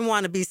 if I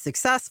want to be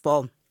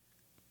successful,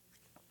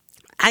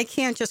 I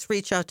can't just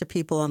reach out to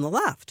people on the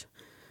left.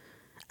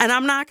 And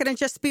I'm not going to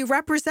just be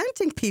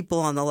representing people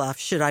on the left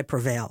should I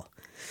prevail.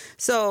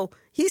 So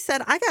he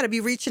said, I got to be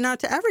reaching out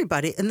to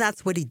everybody. And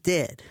that's what he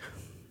did.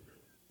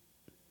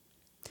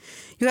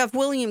 You have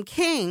William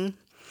King.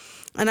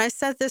 And I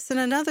said this in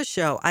another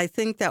show. I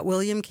think that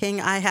William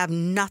King, I have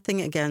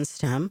nothing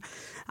against him.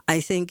 I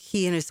think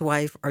he and his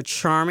wife are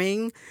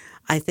charming.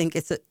 I think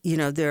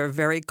they're a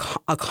very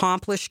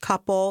accomplished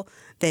couple.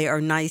 They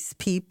are nice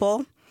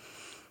people.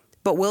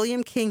 But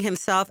William King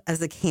himself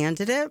as a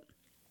candidate,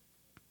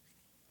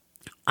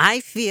 I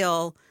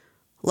feel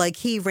like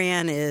he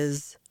ran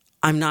as,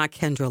 I'm not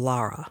Kendra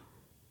Lara.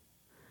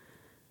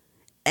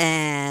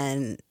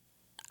 And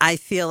I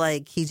feel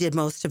like he did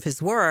most of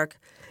his work.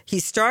 He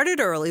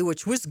started early,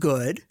 which was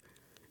good.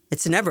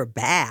 It's never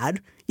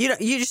bad. You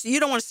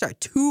don't want to start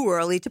too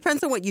early. It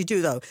depends on what you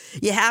do, though.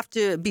 You have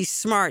to be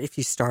smart if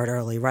you start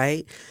early,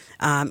 right?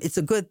 It's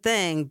a good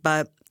thing,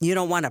 but you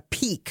don't want to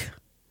peak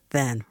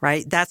then,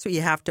 right? That's what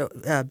you have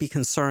to be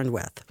concerned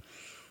with.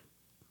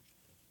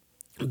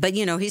 But,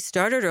 he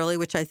started early,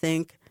 which I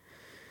think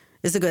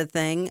is a good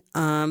thing.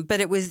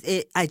 But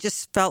I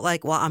just felt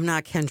like, well, I'm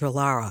not Kendra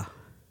Lara.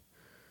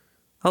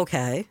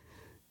 Okay.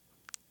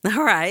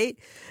 All right.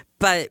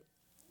 But,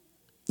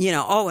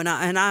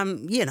 and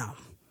I'm,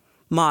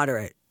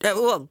 moderate.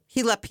 Well,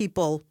 he let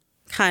people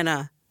kind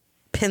of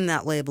pin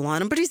that label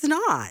on him, but he's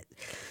not.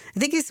 I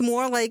think he's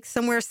more like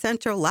somewhere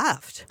center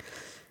left.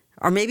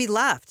 Or maybe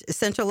left,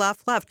 center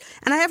left.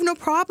 And I have no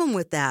problem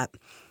with that.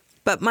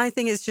 But my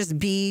thing is just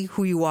be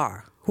who you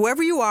are.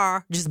 Whoever you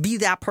are, just be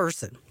that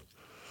person.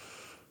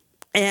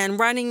 And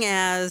running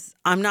as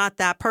I'm not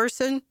that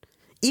person,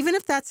 even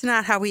if that's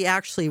not how he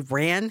actually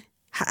ran,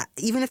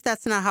 even if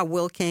that's not how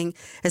Will King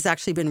has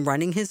actually been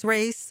running his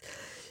race,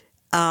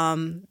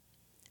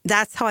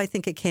 that's how I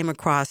think it came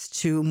across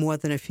to more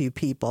than a few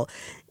people.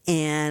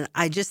 And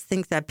I just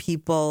think that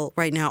people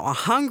right now are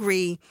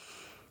hungry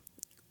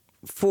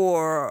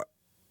for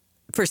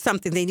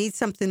something. They need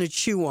something to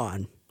chew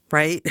on,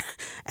 right?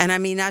 And I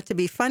mean, not to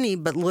be funny,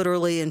 but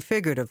literally and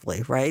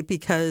figuratively, right?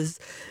 Because,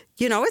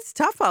 it's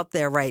tough out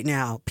there right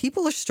now.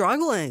 People are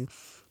struggling.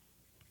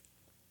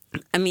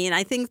 I mean,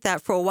 I think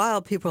that for a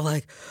while, people are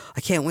like,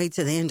 I can't wait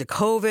to the end of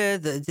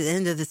COVID, the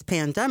end of this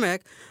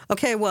pandemic.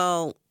 Okay,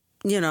 well,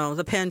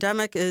 the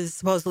pandemic is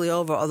supposedly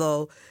over,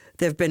 although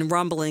there have been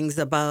rumblings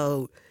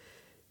about,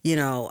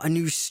 a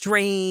new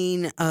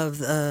strain of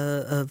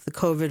the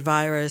COVID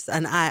virus.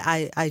 And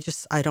I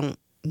don't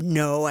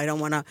know. I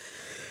don't want to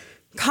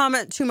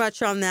comment too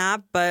much on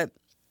that. But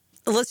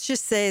let's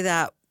just say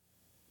that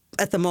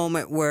at the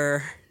moment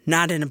we're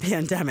not in a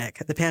pandemic.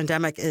 The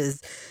pandemic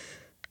is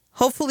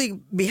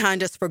hopefully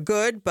behind us for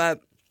good, but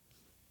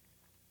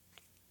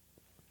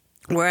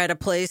we're at a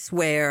place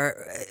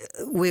where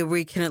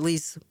we can at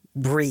least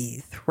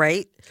breathe,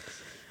 right?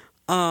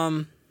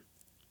 But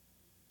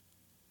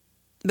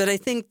I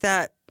think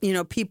that,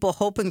 people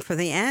hoping for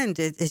the end,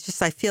 it's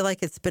just, I feel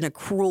like it's been a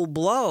cruel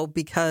blow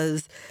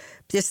because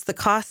just the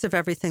cost of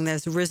everything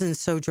has risen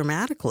so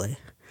dramatically.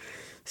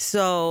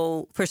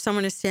 So for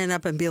someone to stand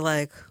up and be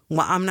like,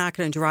 well, I'm not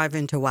going to drive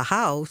into a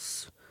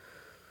house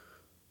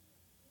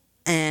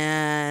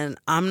and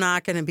I'm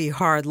not going to be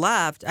hard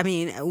left. I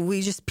mean,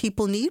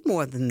 people need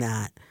more than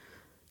that.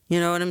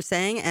 You know what I'm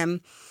saying? And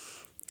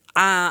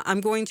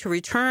I'm going to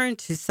return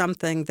to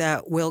something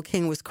that Will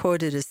King was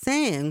quoted as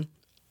saying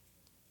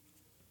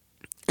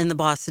in the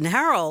Boston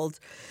Herald.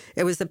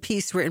 It was a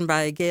piece written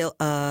by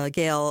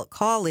Gail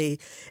Cawley,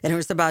 and it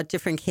was about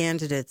different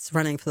candidates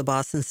running for the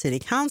Boston City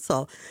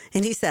Council.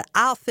 And he said,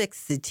 I'll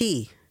fix the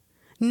T.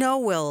 No,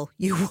 Will,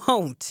 you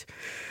won't.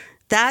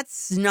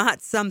 That's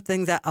not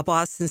something that a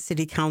Boston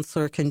City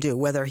Councilor can do,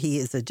 whether he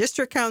is a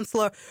district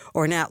councilor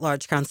or an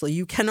at-large councilor.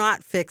 You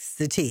cannot fix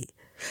the T.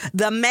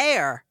 The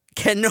mayor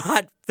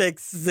cannot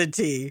fix the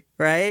T,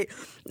 right?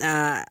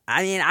 I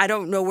mean, I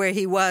don't know where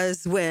he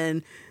was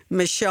when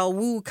Michelle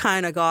Wu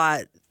kind of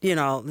got,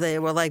 they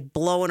were like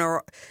blowing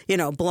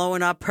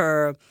up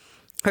her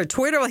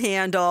Twitter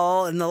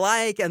handle and the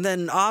like, and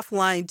then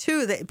offline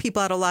too, that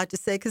people had a lot to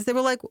say because they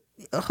were like,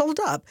 hold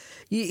up,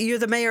 you're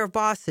the mayor of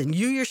Boston.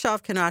 You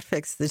yourself cannot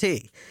fix the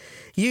tea.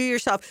 You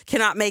yourself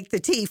cannot make the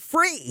tea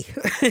free,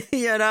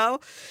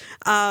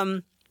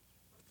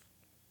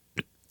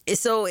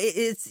 So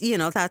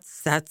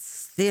it's,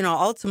 that's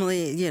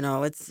ultimately,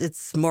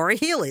 it's Maura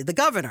Healey, the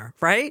governor,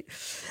 right?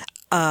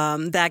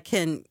 That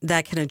can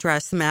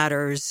address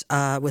matters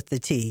with the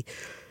T.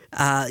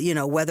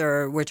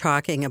 Whether we're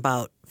talking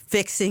about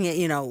fixing it,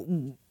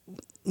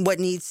 what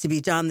needs to be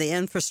done, the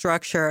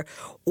infrastructure,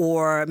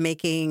 or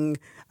making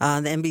the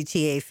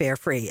MBTA fare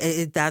free.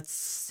 It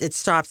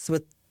stops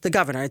with the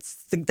governor.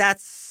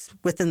 That's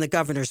within the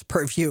governor's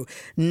purview,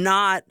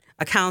 not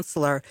a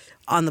councilor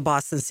on the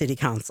Boston City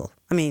Council.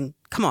 I mean,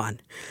 come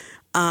on.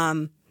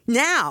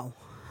 Now,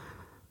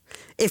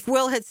 if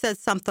Will had said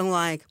something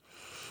like,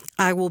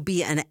 I will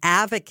be an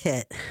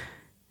advocate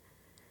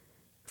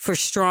for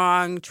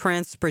strong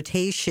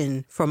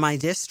transportation for my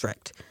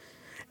district,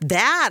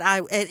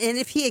 and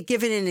if he had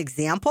given an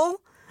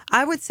example,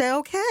 I would say,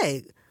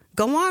 okay,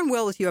 go on,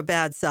 Will, with your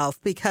bad self,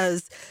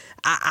 because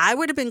I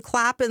would have been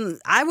clapping.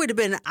 I would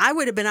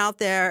have been out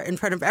there in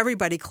front of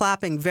everybody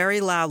clapping very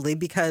loudly,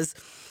 because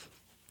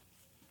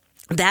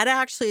that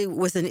actually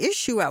was an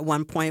issue at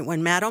one point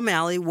when Matt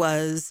O'Malley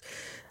was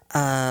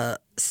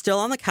still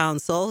on the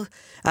council.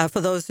 For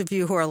those of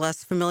you who are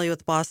less familiar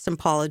with Boston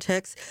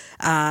politics,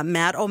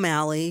 Matt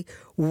O'Malley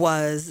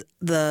was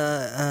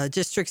the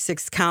District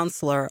 6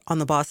 councilor on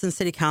the Boston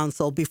City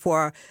Council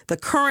before the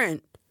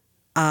current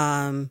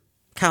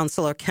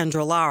councilor,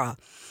 Kendra Lara.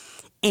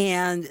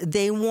 And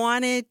they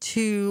wanted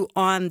to,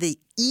 on the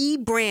E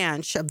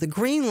branch of the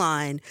Green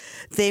Line,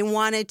 they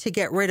wanted to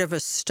get rid of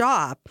a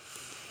stop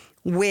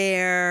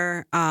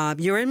where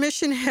you're in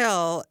Mission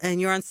Hill and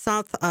you're on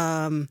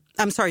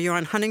you're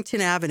on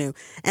Huntington Avenue,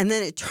 and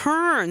then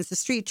the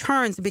street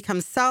turns and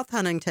becomes South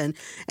Huntington,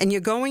 and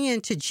you're going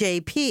into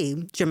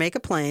JP, Jamaica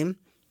Plain,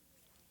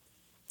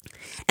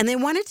 and they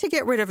wanted to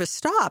get rid of a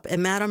stop,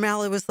 and Matt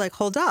O'Malley was like,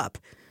 hold up,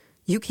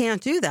 you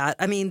can't do that.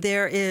 I mean,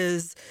 there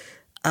is,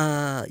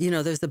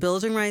 there's the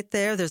building right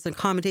there, there's an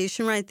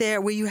accommodation right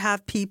there where you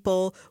have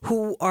people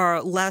who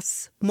are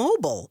less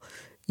mobile.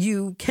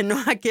 You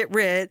cannot get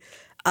rid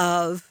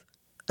of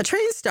a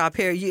train stop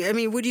here.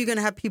 What are you going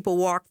to have people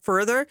walk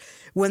further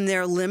when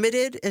they're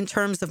limited in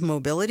terms of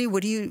mobility?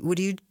 What are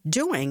you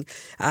doing?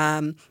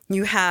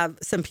 You have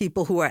some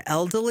people who are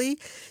elderly.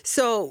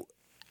 So,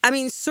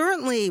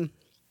 certainly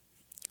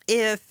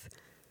if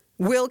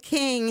Will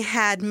King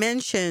had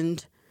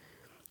mentioned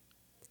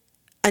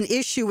an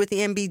issue with the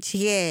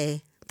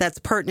MBTA that's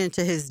pertinent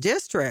to his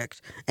district,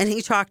 and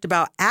he talked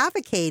about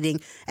advocating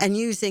and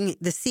using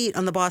the seat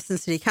on the Boston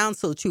City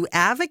Council to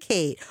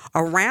advocate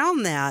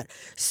around that,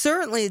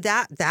 certainly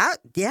that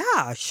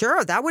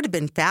would have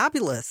been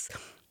fabulous.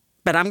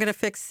 But I'm going to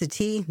fix the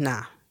T?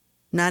 Nah,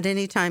 not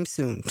anytime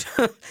soon.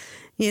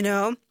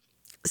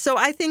 So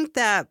I think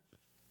that,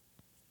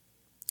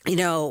 in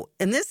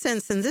this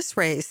sense, in this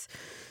race,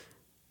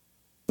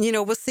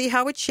 we'll see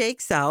how it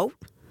shakes out.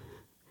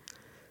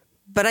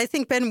 But I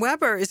think Ben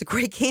Weber is a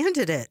great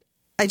candidate.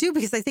 I do,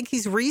 because I think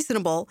he's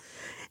reasonable,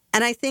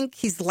 and I think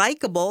he's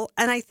likable,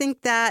 and I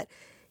think that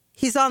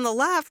he's on the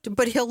left,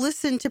 but he'll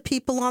listen to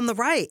people on the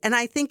right. And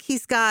I think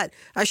he's got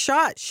a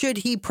shot should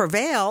he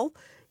prevail.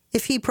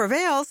 If he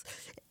prevails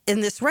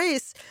in this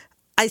race,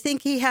 I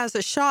think he has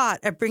a shot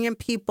at bringing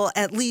people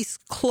at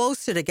least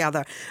closer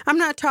together. I'm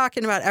not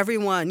talking about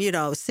everyone,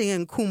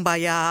 singing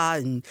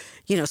Kumbaya and,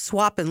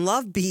 swapping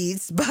love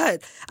beads,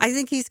 but I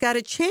think he's got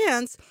a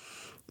chance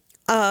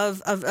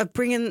of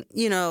bringing,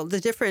 the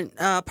different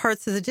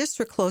parts of the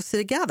district closer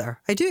together.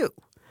 I do.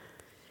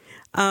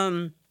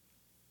 And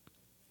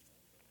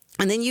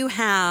then you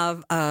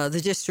have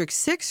the District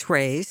 6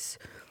 race.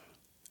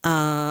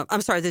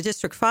 The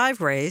District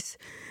 5 race.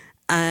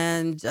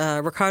 And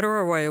Ricardo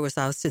Arroyo was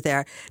ousted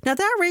there. Now,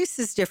 that race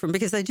is different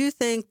because I do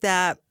think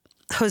that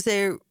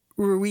Jose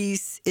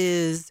Ruiz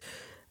is,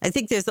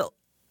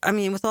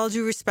 with all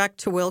due respect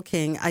to Will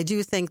King, I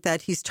do think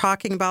that he's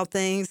talking about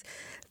things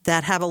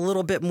that have a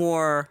little bit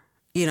more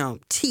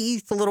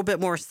teeth, a little bit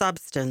more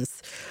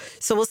substance.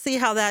 So we'll see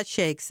how that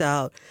shakes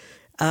out.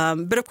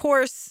 But of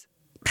course,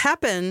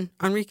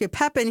 Enrique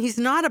Pepin, he's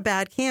not a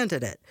bad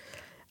candidate.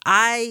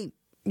 I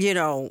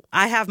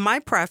have my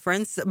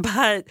preference,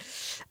 but,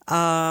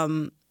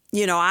 I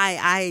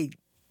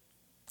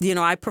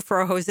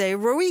prefer Jose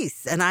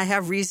Ruiz, and I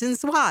have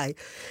reasons why.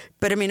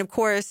 But, of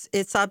course,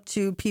 it's up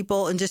to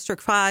people in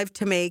District 5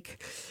 to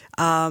make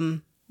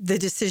the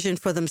decision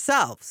for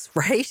themselves,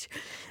 right?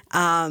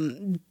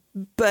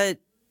 But,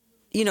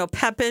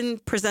 Pepin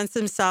presents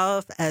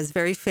himself as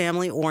very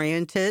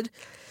family-oriented.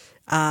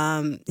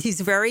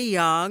 He's very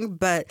young,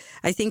 but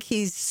I think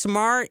he's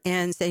smart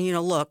and saying,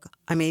 look,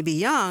 I may be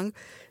young,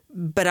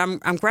 but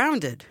I'm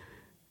grounded.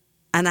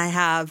 And I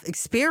have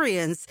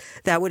experience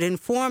that would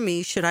inform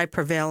me should I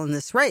prevail in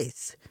this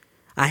race.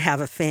 I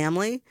have a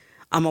family.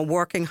 I'm a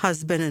working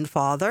husband and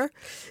father,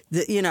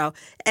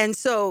 and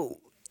so,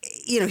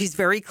 he's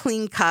very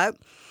clean cut.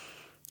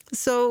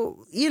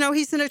 So,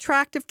 he's an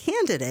attractive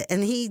candidate,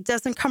 and he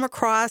doesn't come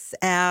across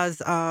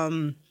as,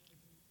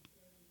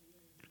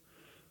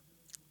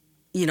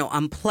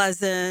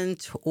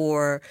 unpleasant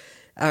or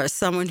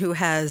someone who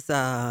has,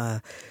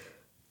 a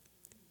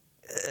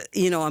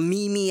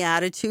meme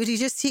attitude.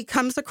 He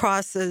comes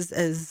across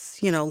as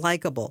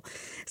likable.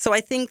 So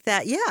I think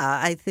that,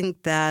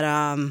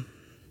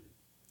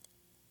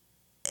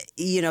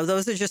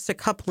 those are just a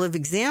couple of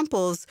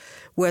examples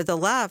where the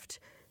left,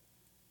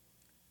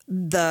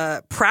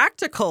 the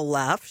practical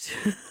left,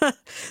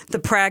 the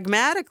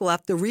pragmatic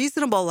left, the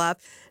reasonable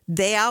left,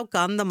 they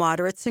outgun the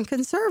moderates and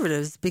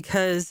conservatives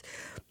because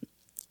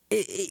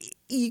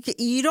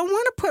you don't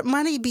want to put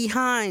money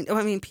behind.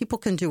 People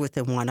can do what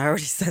they want. I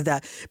already said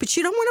that. But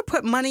you don't want to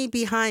put money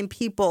behind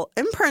people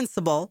in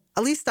principle.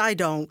 At least I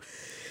don't.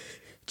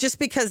 Just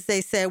because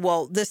they say,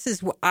 well,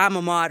 I'm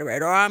a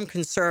moderate or I'm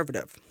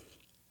conservative.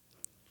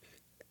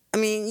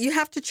 You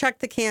have to check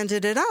the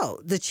candidate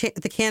out.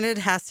 The candidate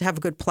has to have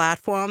a good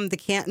platform. The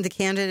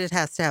candidate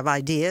has to have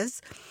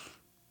ideas.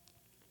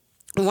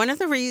 One of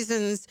the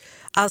reasons,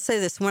 I'll say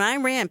this, when I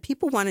ran,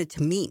 people wanted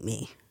to meet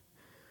me.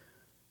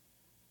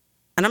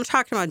 And I'm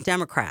talking about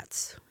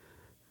Democrats.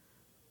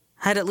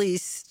 I'll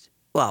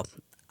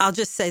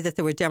just say that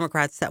there were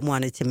Democrats that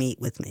wanted to meet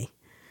with me.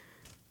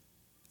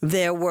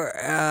 There were,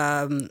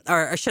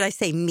 or should I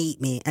say meet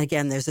me?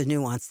 Again, there's a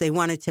nuance. They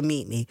wanted to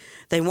meet me.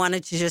 They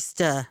wanted to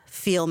just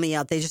feel me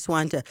out. They just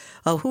wanted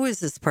to, who is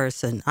this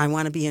person? I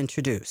want to be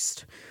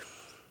introduced.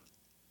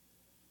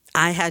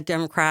 I had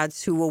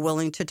Democrats who were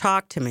willing to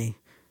talk to me.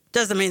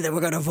 Doesn't mean they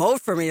were going to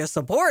vote for me or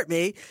support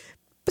me,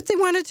 but they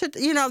wanted to,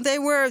 they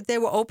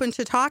were open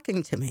to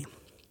talking to me.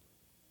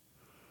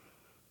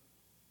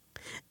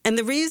 And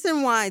the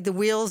reason why the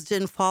wheels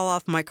didn't fall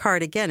off my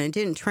cart, again, it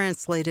didn't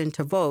translate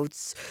into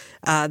votes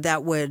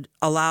that would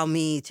allow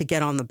me to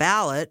get on the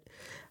ballot,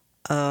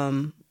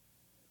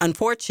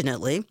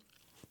 unfortunately.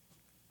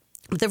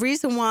 But the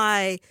reason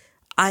why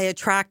I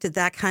attracted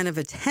that kind of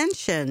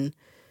attention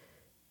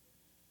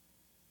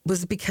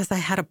was because I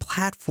had a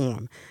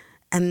platform.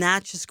 And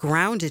that just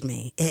grounded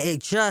me.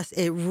 It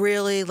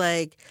really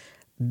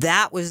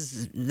that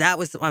was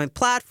my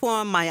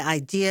platform, my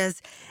ideas,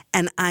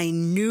 and I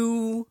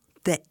knew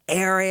the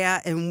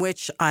area in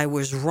which I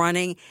was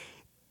running,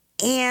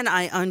 and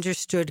I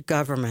understood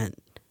government.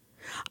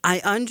 I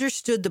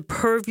understood the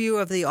purview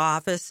of the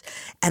office,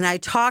 and I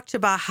talked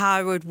about how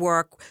I would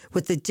work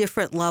with the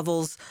different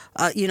levels,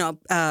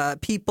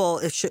 people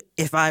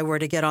if I were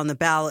to get on the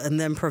ballot and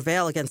then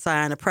prevail against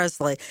Ayanna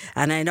Pressley.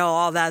 And I know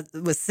all that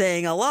was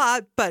saying a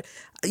lot, but,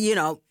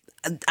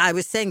 I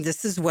was saying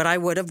this is what I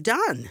would have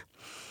done.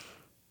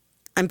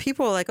 And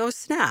people were like, oh,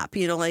 snap,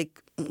 I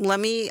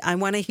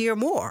want to hear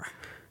more.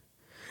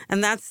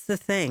 And that's the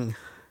thing.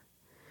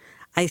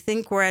 I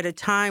think we're at a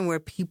time where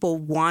people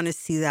want to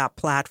see that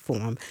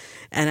platform.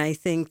 And I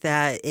think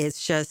that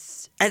it's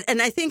just,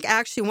 and I think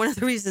actually one of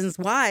the reasons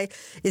why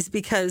is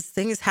because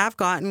things have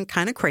gotten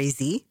kind of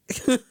crazy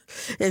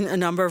in a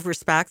number of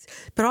respects,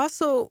 but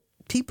also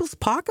people's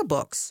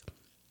pocketbooks.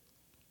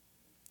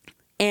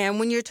 And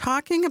when you're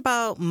talking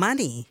about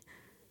money,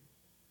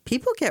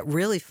 people get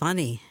really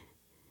funny.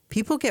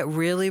 People get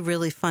really,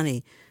 really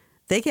funny.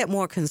 They get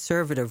more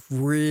conservative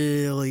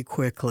really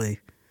quickly.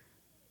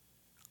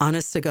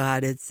 Honest to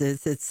God, it's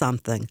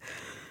something.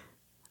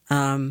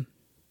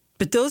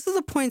 But those are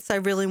the points I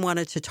really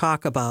wanted to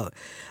talk about.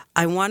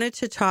 I wanted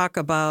to talk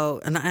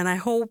about, and I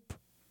hope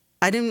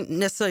I didn't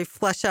necessarily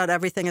flesh out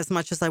everything as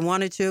much as I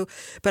wanted to,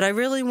 but I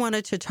really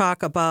wanted to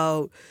talk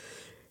about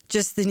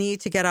just the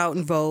need to get out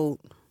and vote,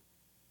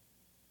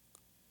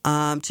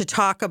 to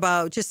talk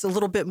about just a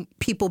little bit,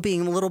 people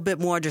being a little bit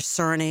more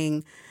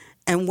discerning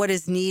and what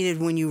is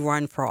needed when you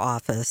run for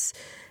office.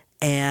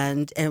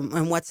 And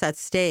what's at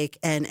stake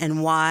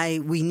and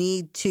why we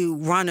need to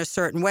run a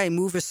certain way,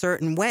 move a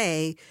certain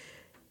way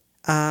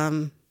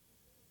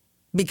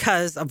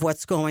because of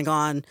what's going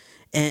on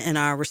in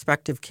our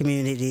respective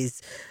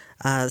communities.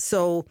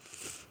 So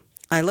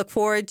I look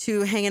forward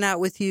to hanging out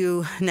with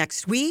you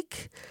next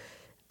week.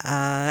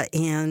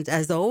 And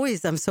as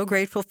always, I'm so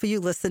grateful for you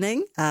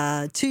listening,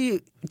 to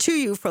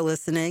you for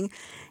listening,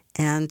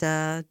 and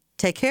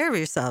take care of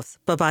yourselves.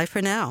 Bye-bye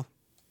for now.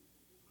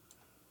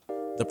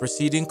 The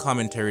preceding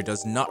commentary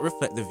does not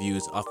reflect the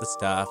views of the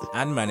staff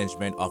and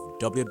management of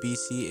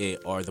WBCA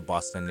or the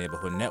Boston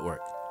Neighborhood Network.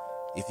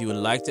 If you would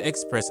like to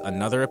express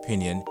another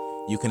opinion,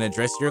 you can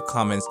address your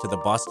comments to the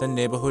Boston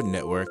Neighborhood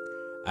Network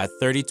at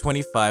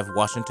 3025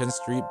 Washington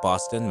Street,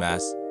 Boston,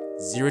 Mass.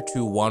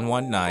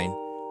 02119.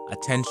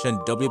 Attention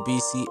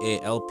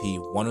WBCA LP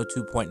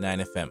 102.9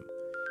 FM.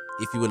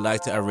 If you would like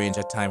to arrange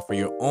a time for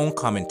your own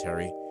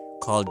commentary,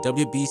 call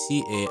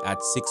WBCA at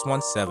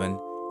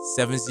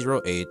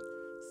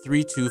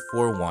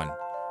 617-708-3241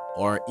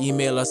 or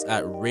email us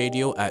at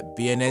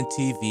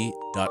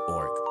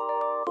radio@bnntv.org.